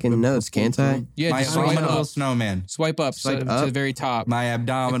can check in notes, can't I? Yeah, My just swipe abominable up. snowman. Swipe up, Swipe to up. the very top. My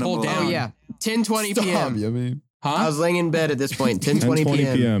abdominable. Pull down. Oh yeah, 10:20 Stop, p.m. Yummy. Huh? I was laying in bed at this point. 10:20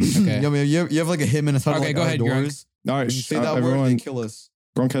 10:20 p.m. Okay. Yummy. You have like a hitman inside Okay, like go ahead, Grunk. outdoors. All right, When you say that word, everyone. they kill us.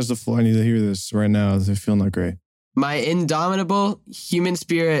 Grunk has the floor. I need to hear this right now. I feel not great. My indomitable human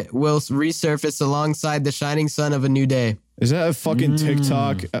spirit will resurface alongside the shining sun of a new day. Is that a fucking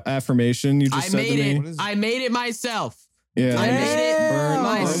TikTok affirmation you just I said made to me? What it. is I made it myself. Yeah. I made it Burn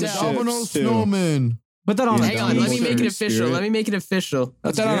myself. the Domino ships, too. snowman. Put that on. Yeah, Hang on, let me Dominant make it spirit. official. Let me make it official.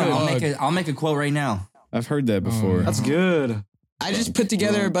 Put that on a mug. I'll make a quote right now. I've heard that before. That's good. I just put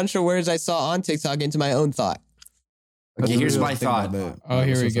together a bunch of words I saw on TikTok into my own thought. Okay, here's my Think thought. about that. Oh,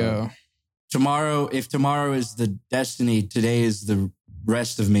 here we That's what's go. up. Tomorrow, if tomorrow is the destiny, today is the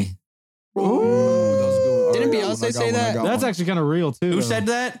rest of me. Ooh, that was good. Didn't I got Beyonce one, I got say one, I that? got That's one. actually kind of real too. Who though. said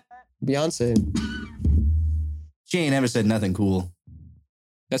that? Beyonce. She ain't ever said nothing cool.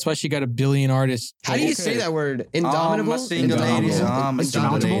 That's why she got a billion artists. How do you say that word? Indomitable? I'm a single Indomitable? ladies. I'm a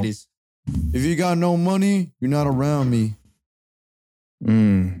single Indomitable? ladies. If you got no money, you're not around me.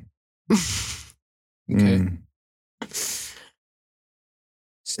 Mm. Okay. Mm.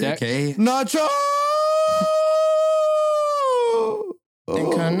 Stack. Okay. Nacho.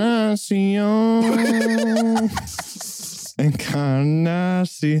 Encarnacion.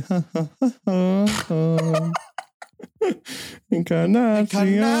 Encarnacion.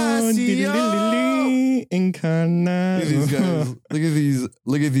 Encarnacion. Look at these guys.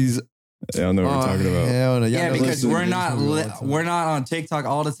 Look at these. I don't know what we're talking about. Hell no. Y'all Yeah, know because listen to we're this not when we want to. we're not on TikTok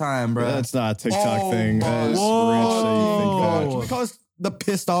all the time, bro. That's not a TikTok Oh thing. That is Whoa. rich that you think that. Can we call this the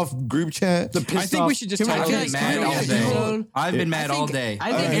pissed off group chat? I think we should just I've title been this. mad all day. episode- I've been mad I all think- day.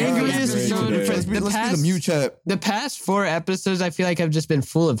 I think Okay. every That's great episode, today. Let's be the past, mute chat. the past 4 episodes, I feel like have just been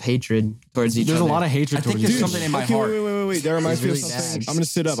full of hatred towards each There's other. a lot of hatred I think towards there's each something other. in my Okay, heart. wait. That reminds me of really something. bad. I'm gonna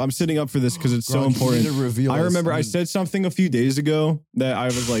sit up. I'm sitting up for this because it's so Grog, you important. need to reveal I us. remember I said something a few days ago that I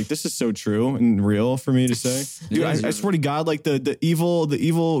was like, "This is so true and real for me to say." Dude, I swear to God, like the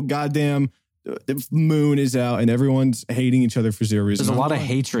evil goddamn the moon is out and everyone's hating each other for zero reason. There's a lot of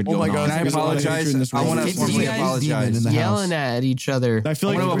hatred Oh my going God. on. Can I There's a lot of hatred apologize? in this I want to world. formally It's apologize. in the yelling at each other. I feel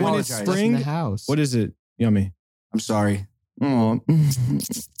I like wanna when it's apologize. in spring, the house. what is it? Yummy. I'm sorry. Oh.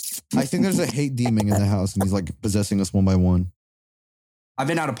 I think there's a hate demon in the house and he's like possessing us one by one. I've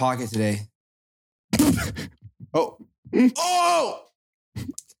been out of pocket today. Oh. Oh!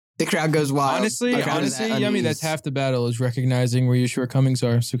 The crowd goes wild. Honestly, The crowd is at Yummy, unease. that's half the battle is recognizing where your shortcomings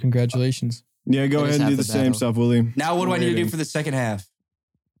are. So congratulations. Yeah, go That is ahead and half do the the same battle. stuff, Willie. Now what do I need to do for the second half?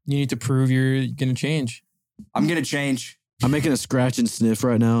 You need to prove you're gonna change. I'm gonna change. I'm making a scratch and sniff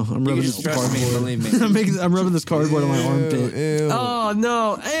right now. I'm You rubbing can this just trust me and cardboard. believe me. I'm rubbing this cardboard on my armpit. Ew. Oh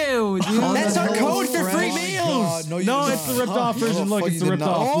no! Ew, dude. That's our code for free Oh my meals. God, no, you No, did it's the not. ripped off version. No, Look, fuck, it's you the did ripped not.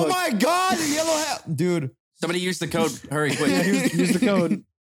 off. Oh Look. my God, the yellow hat. Dude. Somebody use the code. Hurry, quick. Use the code.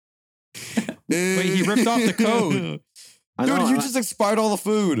 Wait, he ripped off the code. I Dude, know, you I- just expired all the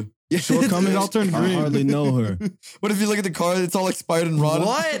food. Shortcomings all turned I green. hardly know her. What if you look at the card? It's all expired and rotten.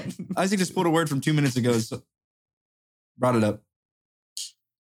 What? Isaac just pulled a word from 2 minutes ago. So brought it up.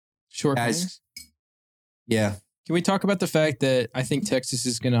 Shortcomings. Guys. Yeah. Can we talk about the fact that I think Texas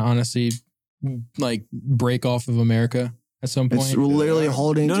is gonna honestly like break off of America at some point? It's literally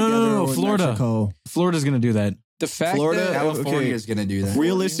holding No, no, together no, with Florida. Mexico. Florida's gonna do that. The fact Florida- that California is gonna do that.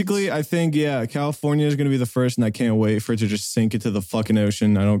 Realistically, I think, yeah, California is going to be the first, and I can't wait for it to just sink into the fucking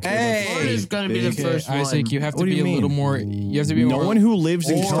ocean. I don't care. Hey! Florida's gonna be the Big- first one. Isaac, you have to What do be you a little mean? more. You have to be No more. one who lives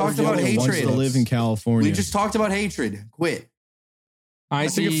in We just talked California about wants to hatred. live in California. We just talked about hatred. Quit. I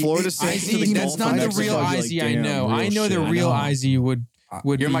think if Florida sinks to the Izzy, Gulf that's of not the Mexico, real I'd be like, Izzy I damn, know. real I know the shit. real I know. Izzy would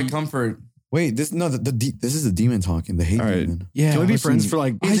You're my be- comfort. Wait, this this is the demon talking. The hate All right. demon. Yeah. Can we be listen, friends for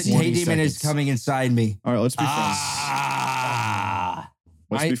like His 20 hate demon is seconds? coming inside me. All right, let's be friends.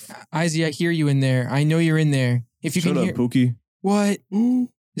 Let's be Izzy, I hear you in there. I know you're in there. If you Shut can up, hear Pookie. what is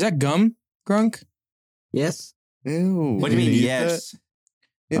that gum, Grunk? Yes. Ew. What do you mean, eat yes?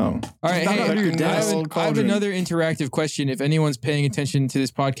 Oh. All right, Not hey, under your I desk. have, I have another interactive question. If anyone's paying attention to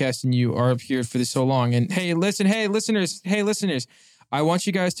this podcast and you are up here for this so long, and hey, listeners, I want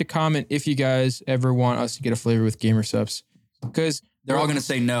you guys to comment if you guys ever want us to get a flavor with Gamer Subs, because They're all gonna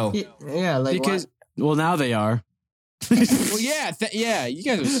say no. Yeah, like because Well, now they are. well, yeah, you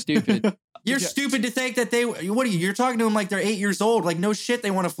guys are stupid. You're stupid to think that they. What are you? You're talking to them like they're 8 years old. Like no shit,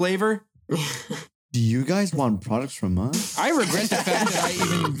 they want a flavor. Do you guys want products from us? I regret the fact that I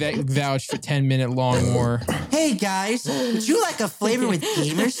even vouched for 10-minute long war. Hey guys, would you like a flavor with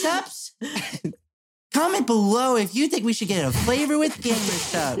Gamer Subs? Comment below if you think we should get a flavor with Gamer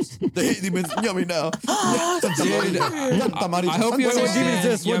Subs. The hate demon's yummy now. I hope you What demon is understand,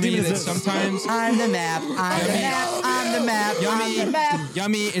 this? What Yummy, demon is that this? sometimes I'm the map. I'm the map. I'm the map. I'm the map.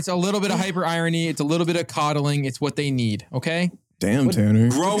 Yummy, it's a little bit of hyper irony. It's a little bit of coddling. It's what they need. Okay. Damn, Tanner.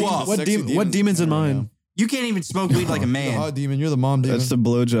 Grow up. What demon's in mine? You can't even smoke weed like a The man. hot demon. You're the mom demon. That's the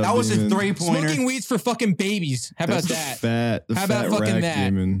blowjob. That was a demon. 3-pointer. Smoking weed's for fucking babies. How about That's that? The How fat about fucking rack that?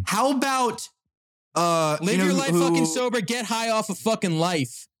 demon. How about Live your life fucking sober. Get high off of fucking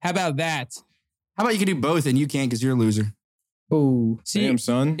life. How about that? How about you can do both and you can't because you're a loser. Oh, See, Damn,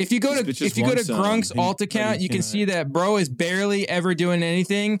 son. if you go to This bitch is Grunk's one son. alt account, you can see that bro is barely ever doing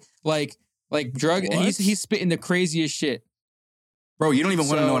anything like drug. And he's spitting the craziest shit. Bro, you don't even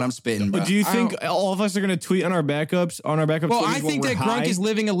want to know what I'm spitting, bro. But do you think all of us are going to tweet on our backups? Well, Twitters I when think we're that high? Grunk is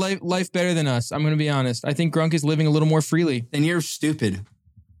living a life better than us. I'm going to be honest. I think Grunk is living a little more freely. Then you're stupid.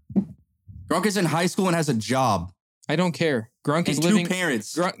 Grunk is in high school and has a job. I don't care. Grunk is And living. 2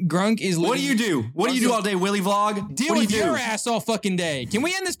 parents. Grunk is living. What do you do? What do you do all day, Willy Vlog? Deal what with do you your do? ass all fucking day. Can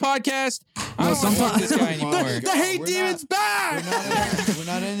we end this podcast? I don't want to talk to this guy anymore. The hate demon's back. We're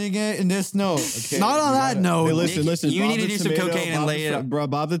not ending it in this note. Okay? Not on that note. Hey, listen. you Bob need to the do some Tomato- cocaine and Bob lay the- it up. Bro,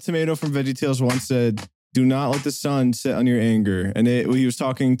 Bob the Tomato from VeggieTales once said, "Do not let the sun set on your anger." And he was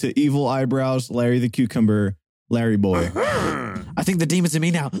talking to Evil Eyebrows, Larry the Cucumber, Larry Boy. I think the demon's in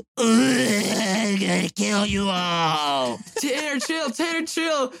me now. I'm gonna kill you all. Tanner,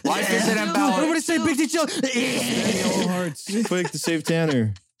 chill. Life isn't about. Everybody say Big T chill. Yellow hearts, quick to save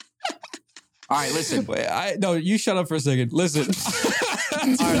Tanner. All right, listen. Wait, no, you shut up for a second. Listen.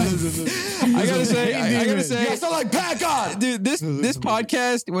 I gotta say, You sound like Pat God. dude, this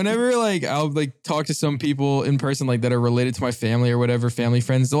podcast, whenever like I'll like talk to some people in person like that are related to my family or whatever, family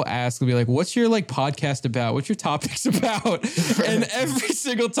friends, they'll ask, they'll be like, "What's your like podcast about? What's your topics about?" And every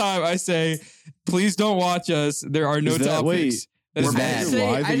single time I say, "Please don't watch us. There are no Is that- topics." wait, That is we're bad. bad.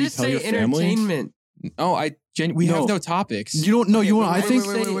 Why did I you just tell say your family? entertainment. Oh, we No. have no topics. You don't know. You want? I think.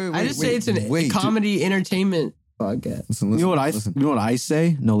 I just say it's an wait, comedy entertainment podcast. Listen, You know what I? listen. You know what I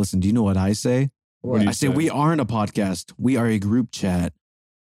say? No, listen. Do you know what I say? What do you I say we aren't a podcast. We are a group chat.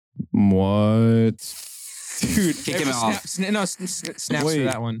 What? Dude, Kick him off. Snaps for Wait.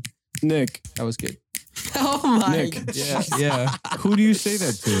 that one. Nick, That was good. Oh my! Nick. Yeah. Who do you say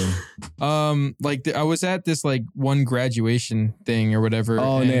that to? Like I was at this like one graduation thing or whatever.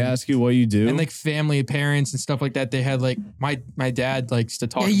 Oh, and they ask you what you do? and like family, parents, and stuff like that. They had like my dad likes to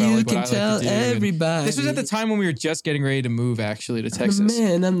talk Yeah, about you like, what can I tell like to do. And everybody. this was at the time when we were just getting ready to move actually to I'm the Texas.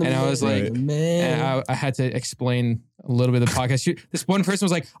 man, I'm the And I man, was like- I'm the man. And I had to explain a little bit of the podcast. This one person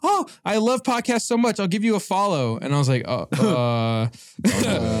was like, "Oh, I love podcasts so much. I'll give you a follow." And I was like, you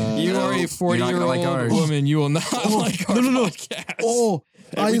are a 40-year-old like ours. woman. You will not like our podcast." Oh,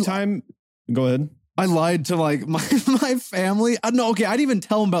 Every time. Go ahead. I lied to like my family. I know. Okay, I didn't even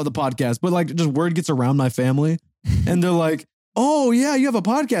tell them about the podcast, but like just word gets around my family, and they're like, "Oh yeah, you have a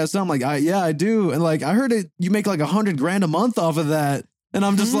podcast." And I'm like, "Yeah, I do." And like I heard you make like $100,000 a month off of that, and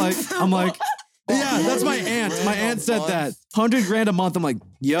I'm just like, yeah, that's my aunt. My aunt said that $100,000 a month. I'm like,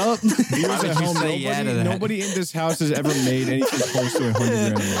 yup. Viewers would at you home, say yeah to that? nobody in this house has ever made anything close to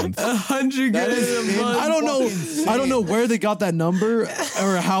 $100,000 a month. $100,000 a month. I don't know where they got that number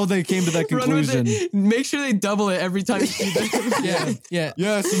or how they came to that Run with conclusion. it. Make sure they double it every time you see them. Yeah.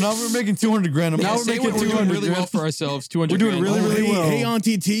 Yeah, so now we're making $200,000 a month. Now we're making doing 200 really well for ourselves. 200. We're doing grand. really, really well. Hey,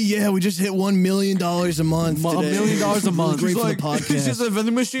 Auntie T, yeah, we just hit $1 million a month. $1 today. million a month. Great It's for like- the podcast. It's just a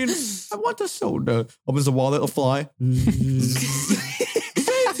vending machine. I want a soda. Opens the wallet, a fly.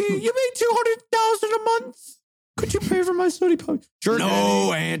 You made $200,000 a month. Could you pay for my soda pop? Sure. No,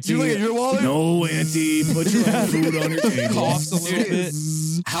 Daddy. Auntie. You look at your wallet. No, Auntie, put your own food on your table. Coughs a little bit.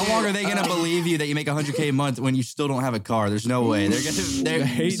 How long are they gonna believe you that you make $100K a month when you still don't have a car? There's no way. They're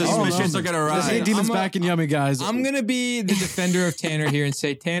hate suspicions are gonna This ain't rise. Demons I'm a- back and yummy, guys. I'm gonna be the defender of Tanner here and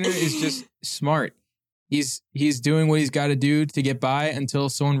say Tanner is just smart. He's doing what he's got to do to get by until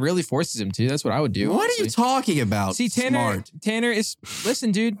someone really forces him to. That's what I would do. What are you honestly. talking about? See, Tanner. Smart. Tanner is.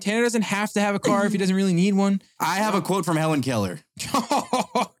 Listen, dude. Tanner doesn't have to have a car if he doesn't really need one. I have a quote from Helen Keller.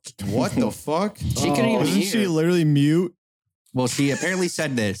 What the fuck? She couldn't even Isn't she hear. literally mute? Well, she apparently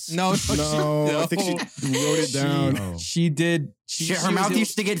said this. No, No, I think she wrote it down. She did. Her mouth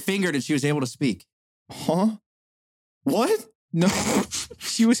used to get fingered and she was able to speak. Huh? What? No,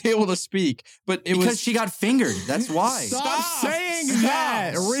 she was able to speak, but it Because was. she got fingered. That's why. Stop saying Stop.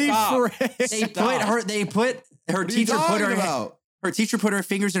 that. Stop. Rephrase. They put her teacher put her teacher put her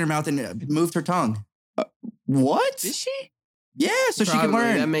fingers in her mouth and moved her tongue. What? Did she? Yeah, so she Probably, could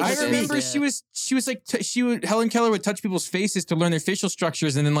learn. that makes I sense. remember Yeah. she was like Helen Keller would touch people's faces to learn their facial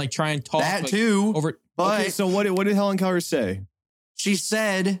structures and then like try and talk that like, too. over. But Okay, so what did Helen Keller say? she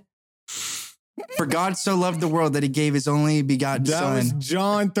said, "For God so loved the world that He gave His only begotten That was Son."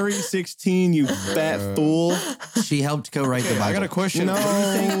 John 3:16, you fat fool. She helped co-write the Bible. I got a question. No.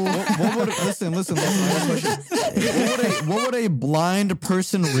 What would listen? I got a question. What would a blind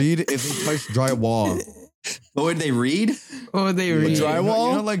person read if they touched drywall? What would they read? What would they read?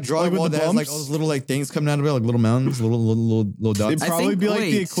 drywall? You know, like Like drywall with the that has like bumps? all those little like things coming out of it, like little mountains, little It'd dots. probably think- be like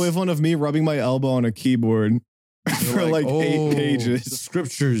the wait. equivalent of me rubbing my elbow on a keyboard for like 8 The pages.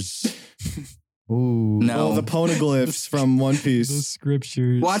 scriptures. Ooh. No. Oh, the poneglyphs from One The Piece.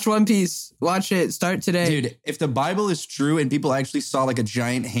 scriptures. Watch One Piece. Watch it. Start today. Dude, if the Bible is true and people actually saw like a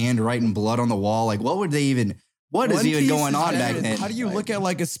giant hand writing blood on the wall, like what would they even? What is One even Piece going is on back better. then? How do you look at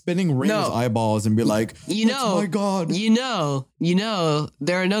like a spinning ring No. with eyeballs and be like, You "That's know, my God. you know,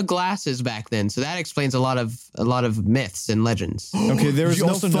 there are no glasses back then, so that explains a lot of myths and legends. Okay, there was Did you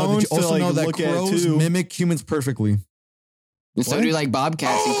no also know, phones did you also to like know that look at crows too. mimic humans perfectly? And so do like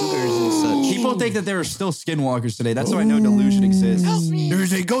bobcats and cougars and such. People think that there are still skinwalkers today. That's how I know delusion exists.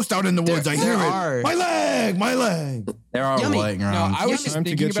 There's a ghost out in the woods. I there hear are. it. My leg. There are Yummy. lying No, around. I was just Time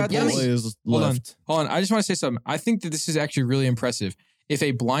to thinking get about Chipotle this. is Hold on. left. Hold on. I just want to say something. I think that this is actually really impressive. If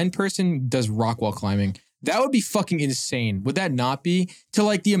a blind person does rock wall climbing, that would be fucking insane. Would that not be? To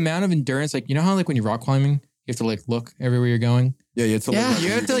like the amount of endurance, like, you know how like when you're rock climbing, you have to like look everywhere you're going? Yeah, it's a Yeah, little-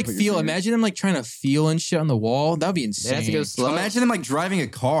 You have to like put your feel. finger- Imagine them like trying to feel and shit on the wall. That would be They insane. have to go slow. Imagine them like driving a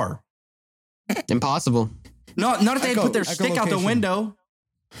car. Impossible. No, not if they Echo- put their echo stick out the location. window.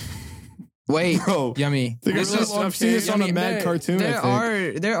 Wait, Bro, Yummy. This is- I've seen this on a mad cartoon. I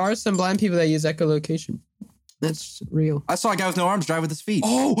think. there are some blind people that use echolocation. That's real. I saw a guy with no arms drive with his feet.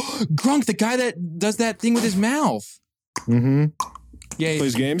 Oh, Grunk, the guy that does that thing with his mouth. Mm-hmm. Yeah,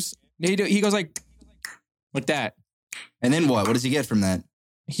 Plays games. he goes like that. And then what? What does he get from that?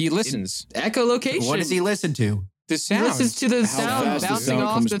 He listens. Echolocation. What does he listen to? The He sound. listens to the sound fast the bouncing sound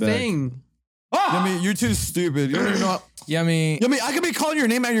off comes the back. thing. Yummy, you're too stupid. You don't even know. Yummy. Yummy, I could be calling your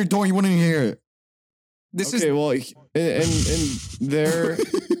name at your door. You wouldn't even hear it. This Okay, is well, in their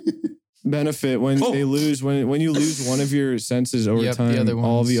benefit, when they lose, when you lose one of your senses over Yep, the time, other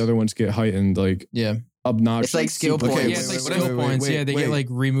all ones. the other ones get heightened, like yeah. obnoxious. It's like skill super- points. Yeah, it's like wait, skill wait, points. wait, Yeah, they wait. get like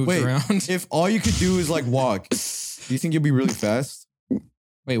removed Wait. around. If all you could do is like walk, do you think you'd be really fast?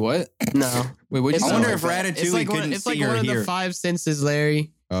 Wait, what? No. Wait, what? It's I You wonder say? if Ratatouille It's like couldn't one, it's like see or one of hear, the five senses,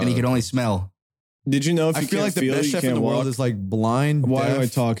 Larry. and he could only smell. Did you know if I you feel can't like the feel, best you chef in can't the world walk? is like blind. Why do I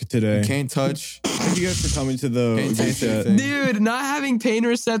deaf, talk today? Can't touch. Thank you guys for coming to the Can't group taste chat. anything. Dude, not having pain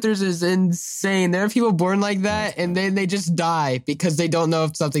receptors is insane. There are people born like that, and then they just die because they don't know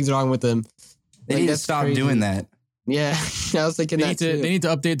if something's wrong with them. They Like, need to that's stop crazy. doing that. Yeah, I was thinking They that need to. too. They need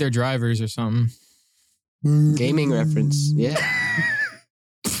to update their drivers or something. Gaming reference. Yeah.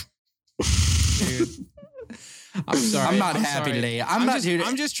 Dude. I'm sorry. I'm not happy sorry. today. I'm not, just, dude.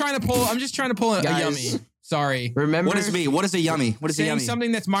 I'm just trying to pull. I'm just trying to pull a Guys. yummy. Sorry. Remember? What is me? What is a yummy? What is a Saying yummy?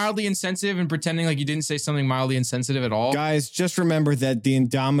 something that's mildly insensitive and pretending like you didn't say something mildly insensitive at all. Guys, just remember that the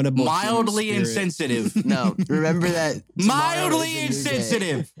indomitable human Mildly spirit- insensitive. No. Remember that. tomorrow Mildly is a new day.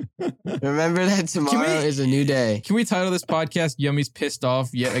 insensitive. Remember that tomorrow is a new day. Can we title this podcast "Yummy's Pissed Off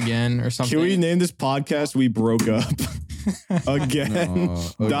Yet Again" or something? Can we name this podcast "We Broke Up" again?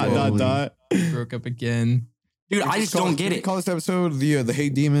 Dot. Broke up again. Dude, I just don't get Can we it. call this episode the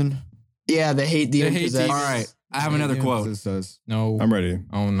hate demon? Yeah, the hate demon. hate possessed. demon. All right. I have another Yeah, quote. it says. No. I'm ready.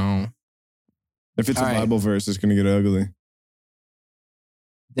 Oh no. If it's All a right. Bible verse, it's gonna get ugly.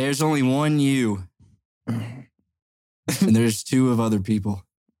 There's only one you, and there's two of other people.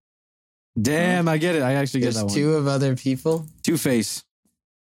 Damn, I get it. I actually get There's that one. two of other people. Two-Face.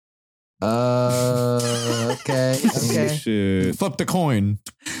 Okay. Oh, Okay. shit. Flip the coin.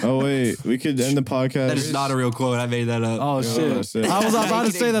 Oh wait, we could end the podcast. That is not a real quote. I made that up. Oh Yeah, shit! shit. I was about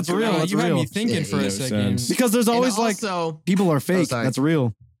to say that's real. No, That's you had real. me thinking for No a second. sense. Because there's always And like also, people are fake. sorry. That's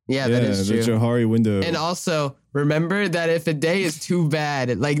real. yeah, that is the true. Johari window. And also, remember that if a day is too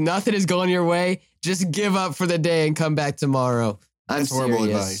bad, like nothing is going your way, just give up for the day and come back tomorrow. I'm That's horrible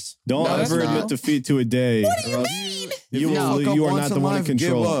serious. advice. Don't No, it's ever not. admit defeat to a day. What do you If You, No. will, fuck up you are once not the in one in life,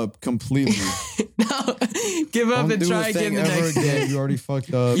 control. Give up completely. No, give up Don't and do try a again thing the ever next again. day. You already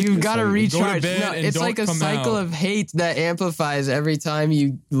fucked up. You It's gotta like- recharge. bed No, and it's don't like a come cycle out. of hate that amplifies every time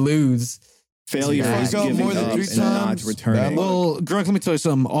you lose. Failure Yeah. is Fuck up giving more than up 3 and not times. returning. Bad luck. Well, Grunk, let me tell you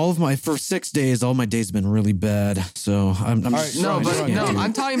something. For 6 days, all my days have been really bad. So I'm All right, just, No, I just but can't no, do it.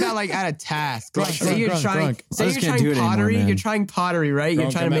 I'm talking about like at a task. Like, say Grunk, you're Grunk, trying, Grunk. I say just you're can't trying do it anymore, pottery. man. You're trying pottery, right? You're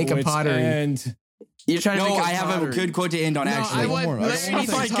Drunk, trying to I'm make at a wit's pottery. end. You're trying to No, make a I have a pottery. good quote to end on, No, actually. I want more. Larry Oh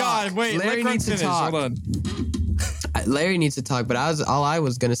needs to my talk. God! Wait, Larry let needs to Grunk finish. talk. Hold on. Larry needs to talk, but all I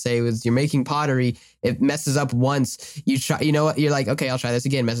was gonna say was you're making pottery. It messes up once. You try, you know what? You're like, okay, I'll try this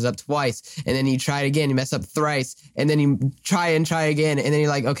again. Messes up twice, and then you try it again. You mess up thrice, and then you try again, and then you're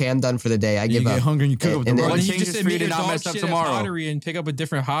like, okay, I'm done for the day. I You give get up. hungry and you cook up the And then- Why What don't you changes just for you admit to your not dog mess up shit at tomorrow? pottery and pick up a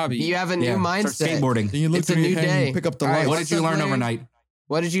different hobby? You have a new Start mindset. skateboarding. Then you look It's a through your new hand and day. you pick up the All right, lights. What what's did you up, learn Larry? overnight?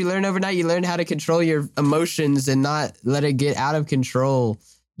 What did you learn overnight? You learned how to control your emotions and not let it get out of control.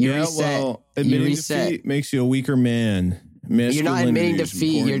 You reset. You admitting reset. defeat makes you a weaker man. You're not admitting Masculinity is defeat.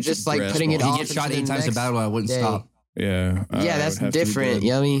 important You're to just like grasp putting it on. off. You get shot into 8 the times in next battle, I wouldn't day. stop. Yeah. Yeah, that's would have to be different. good.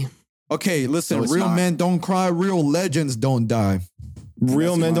 Yummy. Okay, listen, No, it's real not. men don't cry, real legends don't die.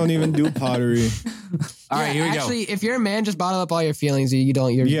 Real men don't even do pottery. All right, here we Actually, if you're a man, just bottle up all your feelings. You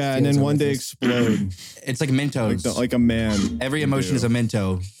don't. Your Yeah, and feelings then are one day worthless. explode go. It's like Mentos. like a man. Every emotion is a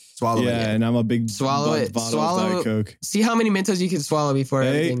Mento. Swallow Yeah, it. and I'm a big Swallow it. bottle Swallow- of Diet Coke. See how many Mentos you can swallow before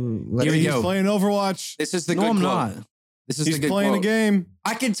Hey, everything. here we He's go. playing Overwatch. This is the No, good I'm quote. not. This is He's the good playing quote. a game.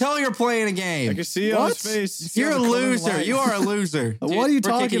 I can tell you're playing a I game. can see it on his What? face. You're a the glowing loser. light. You are a loser. What are you We're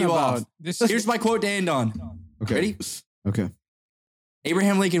talking kicking you about? off. This Here's my quote to end on. Okay. Ready? Okay.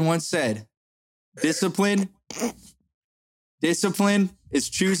 Abraham Lincoln once said, discipline is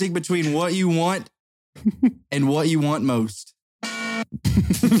choosing between what you want and what you want most.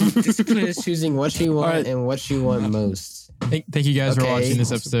 Discipline is choosing what you want Alright. and what you want most. Thank you guys for Okay. watching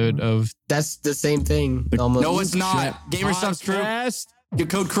this episode of That's the same thing. Almost. No, it's not. Gamer Stuff's Croup. Get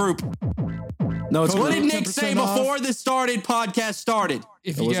code Croup. No, it's What did cool. Nick say before this started? Podcast started.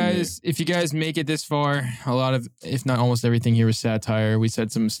 if That you wasn't guys make it this far, a lot of, if not almost everything here was satire. We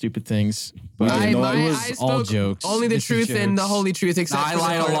said some stupid things, but I know I it was spoke all jokes. Only the This is truth and the jokes. holy truth, except Nah, I for the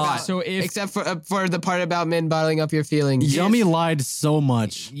lied a part lot. about- So if except for the part about men bottling up your feelings. Yummy lied so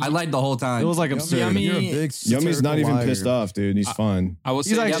much. I lied the whole time. It was like absurd. Yummy- You're a big Yummy's not satirical even liar. pissed off, dude. He's fine. I will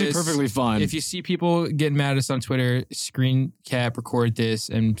He's say actually this, perfectly fine. If you see people getting mad at us on Twitter, screen cap, record this,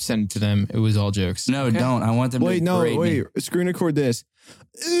 and send it to them. It was all jokes. no, Okay? don't. I want them Wait, to no, berate me. wait. Screen record this.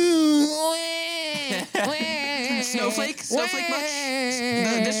 Snowflake much?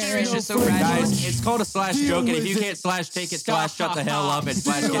 This generation is so fragile. Guys, it's called a slash joke, and if you can't slash take it, slash shut the hell up, and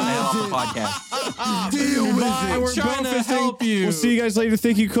slash get the hell off the podcast. Deal with it. We're trying to help you. We'll see you guys later.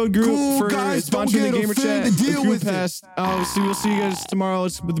 Thank you, Code Group, Cool, for guys, don't sponsoring the get Gamer Chat. offended. The Deal Group with it. Pass. We'll see you guys tomorrow.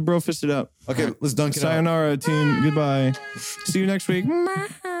 Let's with the bro fisted up. Okay, let's dunk it out. Sayonara, team. Goodbye. See you next week.